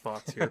recollect my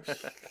thoughts here.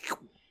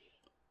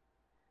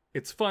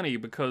 It's funny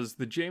because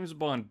the James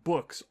Bond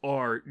books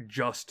are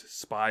just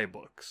spy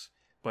books,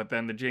 but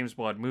then the James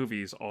Bond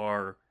movies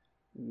are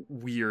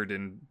weird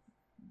and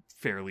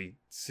fairly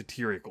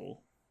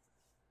satirical,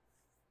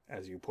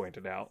 as you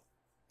pointed out.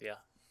 Yeah.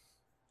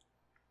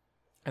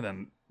 And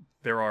then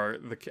there are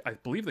I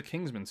believe the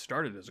Kingsman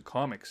started as a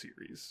comic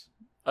series.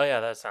 Oh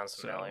yeah, that sounds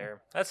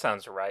familiar. That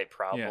sounds right,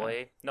 probably.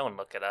 Yeah. No one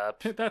look it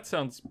up. That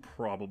sounds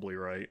probably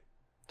right.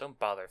 Don't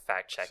bother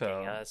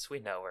fact-checking us. We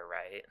know we're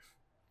right.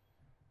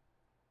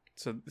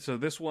 So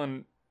this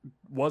one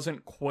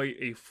wasn't quite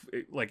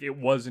it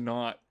was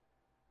not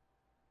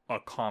a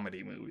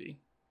comedy movie.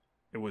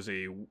 It was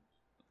it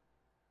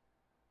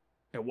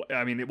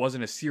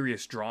wasn't a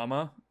serious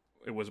drama.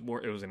 It was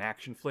an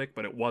action flick,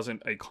 but it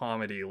wasn't a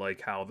comedy like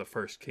how the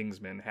first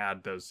Kingsman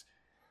had those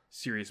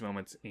serious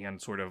moments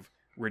and sort of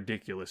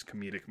ridiculous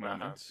comedic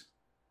moments.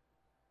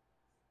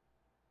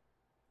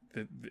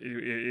 I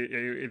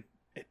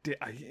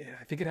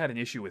think it had an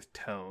issue with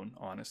tone,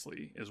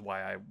 honestly, is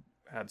why I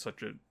have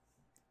such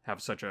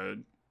a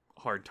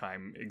hard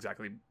time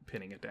exactly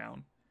pinning it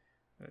down.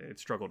 It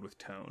struggled with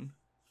tone.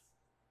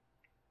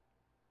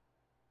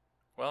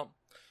 Well,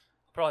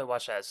 I'll probably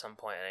watch that at some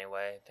point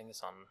anyway. I think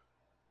it's on,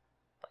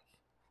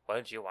 what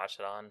did you watch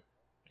it on?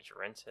 Did you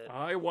rent it?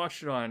 I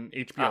watched it on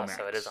HBO Max.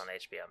 So it is on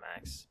HBO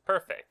Max.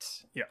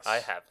 Perfect. Yes. I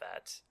have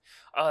that.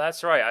 Oh,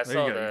 that's right. I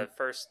saw the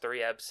first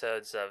 3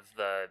 episodes of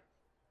the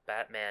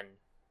Batman,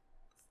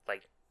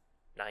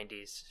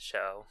 90s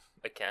show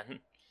again.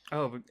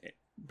 Oh,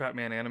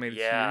 Batman animated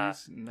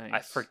series? Nice. I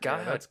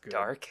forgot how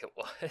dark it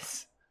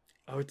was.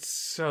 Oh, it's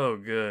so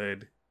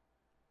good.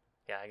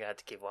 Yeah, I got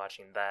to keep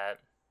watching that.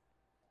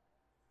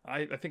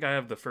 I think I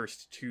have the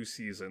first 2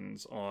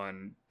 seasons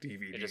on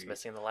DVD. You're just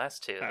missing the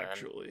last 2 then.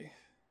 Actually.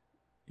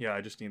 Yeah,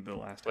 I just need the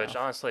last Which half.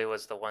 Honestly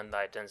was the one that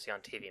I didn't see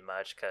on TV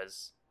much,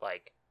 because,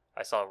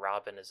 I saw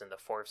Robin is in the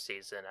 4th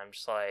season. I'm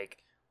just like,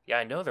 yeah,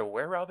 I know there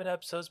were Robin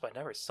episodes, but I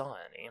never saw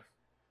any.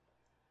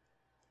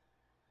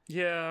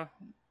 Yeah,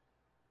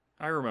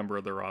 I remember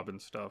the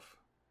Robin stuff,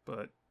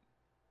 but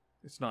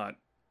it's not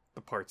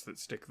the parts that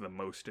stick the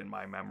most in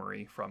my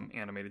memory from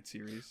animated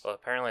series. Well,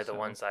 apparently the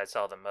ones I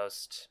saw the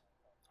most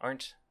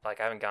aren't, I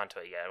haven't gone to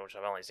it yet, which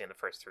I've only seen the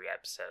first 3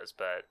 episodes,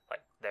 but,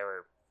 they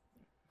were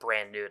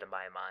brand new to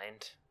my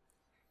mind.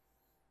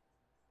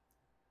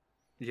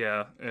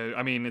 Yeah,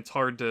 it's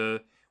hard to,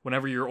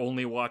 whenever you're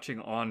only watching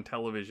on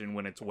television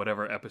when it's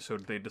whatever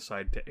episode they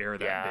decide to air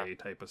that day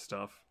type of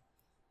stuff.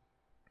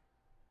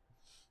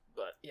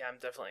 But, yeah, I'm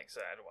definitely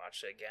excited to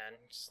watch it again.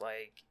 Just,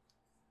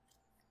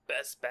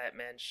 best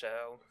Batman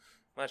show.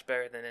 Much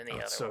better than any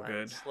other so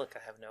ones. Good. Look, I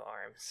have no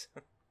arms.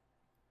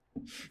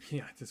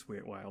 Yeah, it's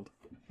weird, wild.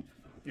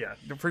 Yeah,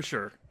 for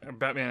sure.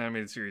 Batman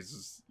animated series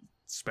is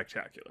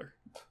spectacular.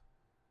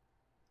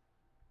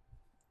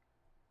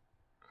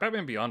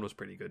 Batman Beyond was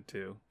pretty good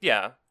too.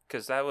 Yeah,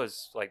 because that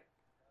was like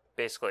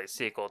basically a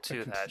sequel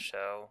to that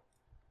show.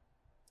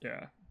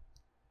 Yeah.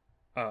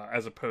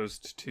 As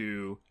opposed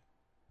to,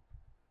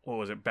 what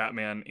was it,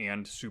 Batman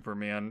and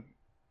Superman,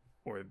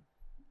 or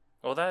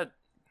Well, I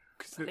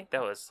think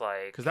that was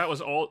like, because that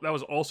was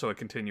also a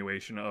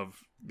continuation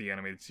of the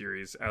animated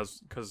series,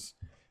 because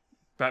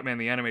Batman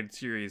the animated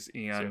series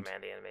and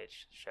Superman the animated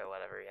show,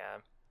 whatever. Yeah.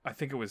 I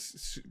think it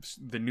was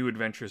The New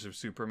Adventures of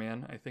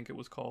Superman. I think it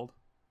was called.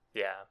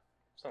 Yeah,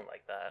 something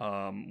like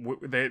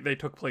that. They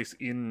took place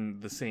in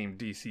the same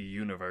DC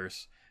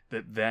universe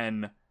that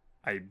then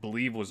I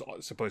believe was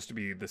supposed to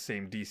be the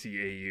same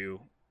DCAU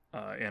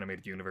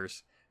animated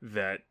universe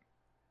that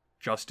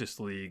Justice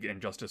League and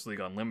Justice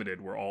League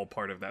Unlimited were all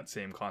part of that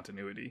same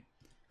continuity.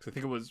 Because I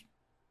think it was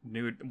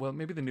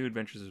maybe The New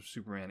Adventures of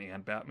Superman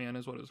and Batman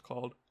is what it was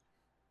called.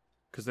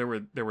 Because there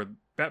were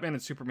Batman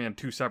and Superman,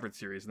 two separate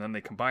series, and then they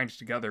combined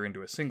together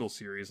into a single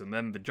series, and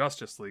then the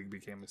Justice League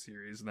became a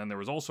series, and then there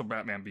was also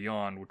Batman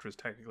Beyond, which was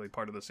technically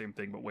part of the same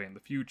thing but way in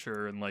the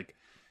future, and like.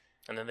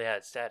 And then they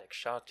had Static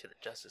Shock to the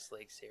Justice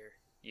League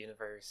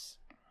universe.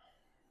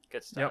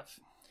 Good stuff.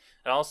 Yep.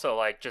 And also,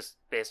 like, just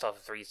based off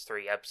of these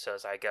 3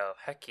 episodes, I go,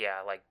 heck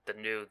yeah, like, the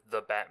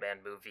Batman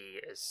movie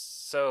is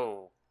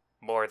so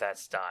more that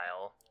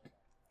style.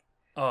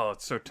 Oh,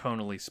 it's so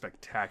tonally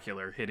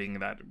spectacular, hitting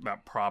that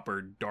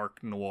proper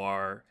dark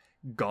noir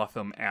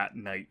Gotham at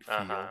night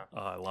feel. Oh,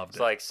 I loved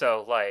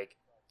it.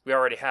 We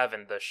already have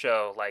in the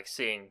show, like,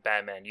 seeing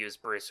Batman use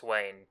Bruce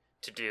Wayne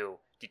to do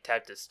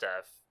detective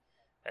stuff.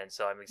 And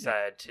so I'm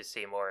excited to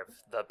see more of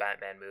the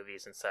Batman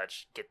movies and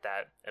such get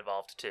that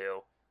involved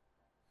too.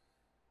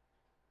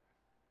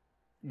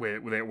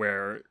 Where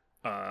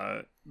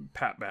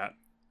Pat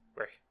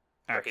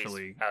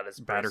actually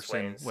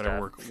Batterson,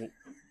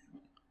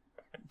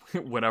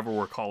 whatever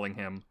we're calling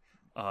him,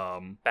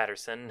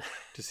 Batterson,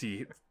 to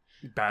see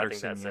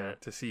Batterson,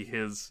 to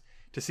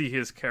see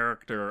his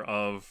character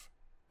of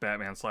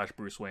Batman /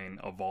 Bruce Wayne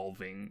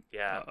evolving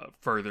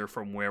further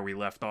from where we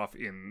left off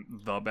in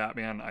the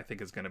Batman, I think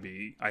is going to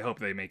be. I hope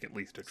they make at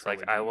least a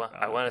trilogy. Like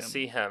I want to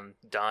see him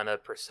don a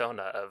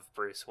persona of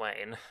Bruce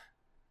Wayne.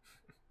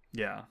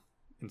 Yeah,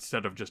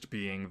 instead of just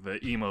being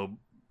the emo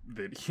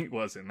that he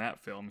was in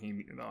that film,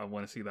 I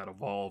want to see that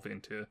evolve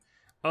into.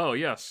 Oh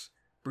yes,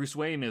 Bruce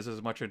Wayne is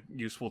as much a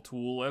useful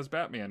tool as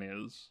Batman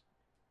is,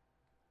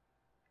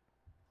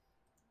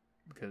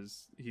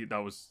 because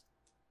that was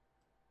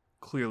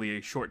clearly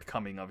a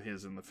shortcoming of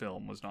his in the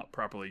film, was not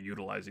properly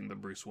utilizing the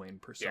Bruce Wayne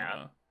persona.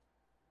 Yeah.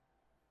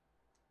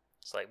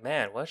 It's like,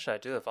 man, what should I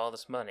do with all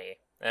this money?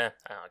 I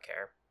don't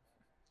care.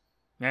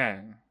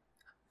 Yeah.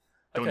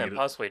 I couldn't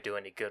possibly do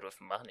any good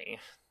with money.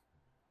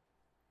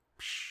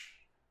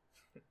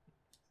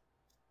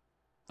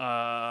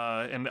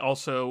 And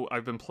also,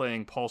 I've been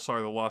playing Pulsar: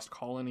 The Lost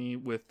Colony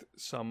with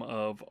some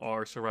of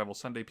our Survival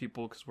Sunday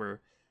people, because we're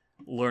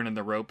learning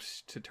the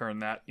ropes to turn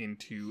that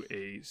into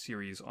a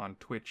series on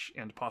Twitch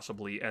and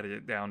possibly edit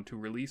it down to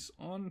release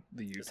on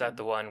the YouTube. Is that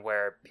the one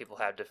where people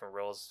have different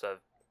roles of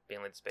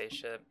being like the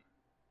spaceship?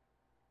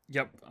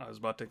 Yep, I was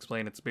about to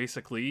explain. It's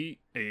basically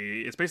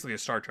a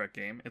Star Trek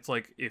game. It's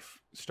like if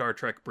Star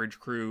Trek Bridge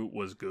Crew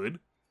was good,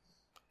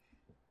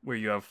 where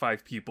you have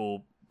 5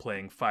 people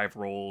playing 5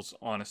 roles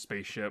on a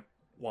spaceship,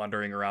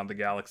 wandering around the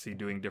galaxy,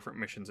 doing different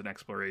missions and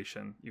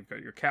exploration. You've got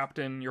your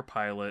captain, your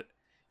pilot,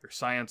 your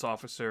science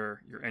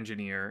officer, your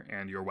engineer,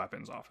 and your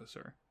weapons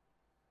officer.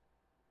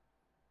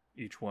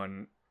 Each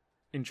one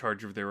in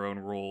charge of their own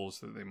roles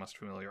that they must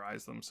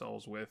familiarize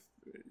themselves with,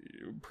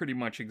 pretty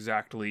much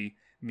exactly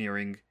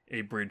mirroring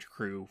a bridge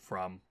crew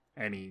from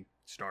any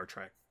Star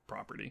Trek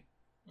property.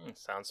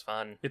 Sounds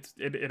fun.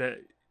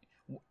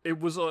 It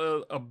was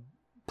a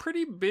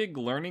pretty big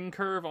learning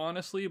curve,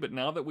 honestly, but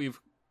now that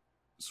we've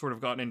sort of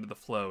gotten into the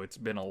flow, it's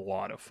been a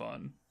lot of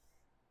fun.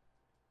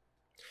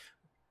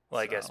 Well,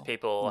 I guess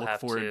people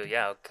have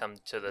to come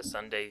to the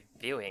Sunday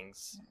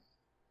viewings.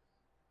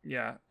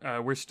 Yeah,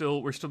 we're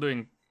still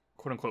doing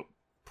quote unquote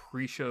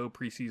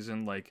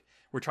preseason. Like,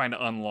 we're trying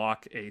to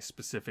unlock a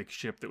specific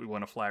ship that we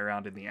want to fly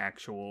around in the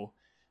actual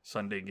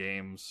Sunday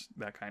games,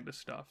 that kind of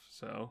stuff.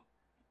 So,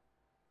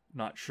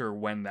 not sure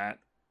when that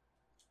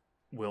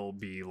will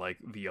be like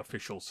the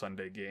official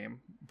Sunday game,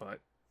 but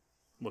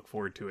look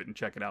forward to it and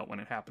check it out when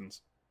it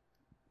happens,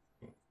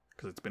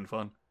 because it's been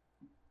fun.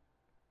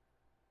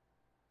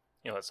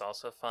 You know what's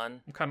also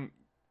fun?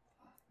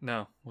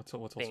 No, what's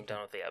being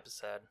done with the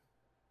episode.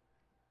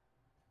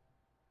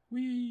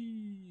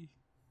 Whee!